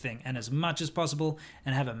everything and as much as possible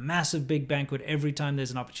and have a massive big banquet every time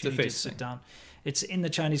there's an opportunity to face sit thing. down. It's in the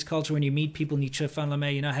Chinese culture when you meet people, ni che fan la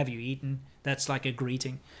mei, have you eaten? That's like a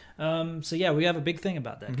greeting. So yeah, we have a big thing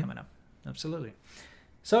about that coming up. Absolutely.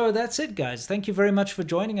 So that's it, guys. Thank you very much for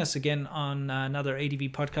joining us again on another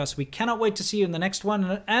ADV podcast. We cannot wait to see you in the next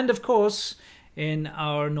one. And of course, in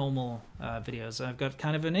our normal videos. I've got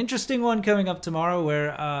kind of an interesting one coming up tomorrow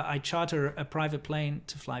where I charter a private plane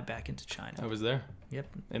to fly back into China. I was there. Yep.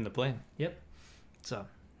 In the plane. Yep. So.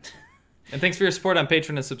 And thanks for your support on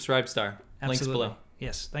Patreon and Subscribe Star. Links Absolutely. below.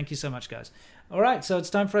 Yes. Thank you so much, guys. All right. So it's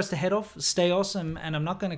time for us to head off. Stay awesome. And I'm not going to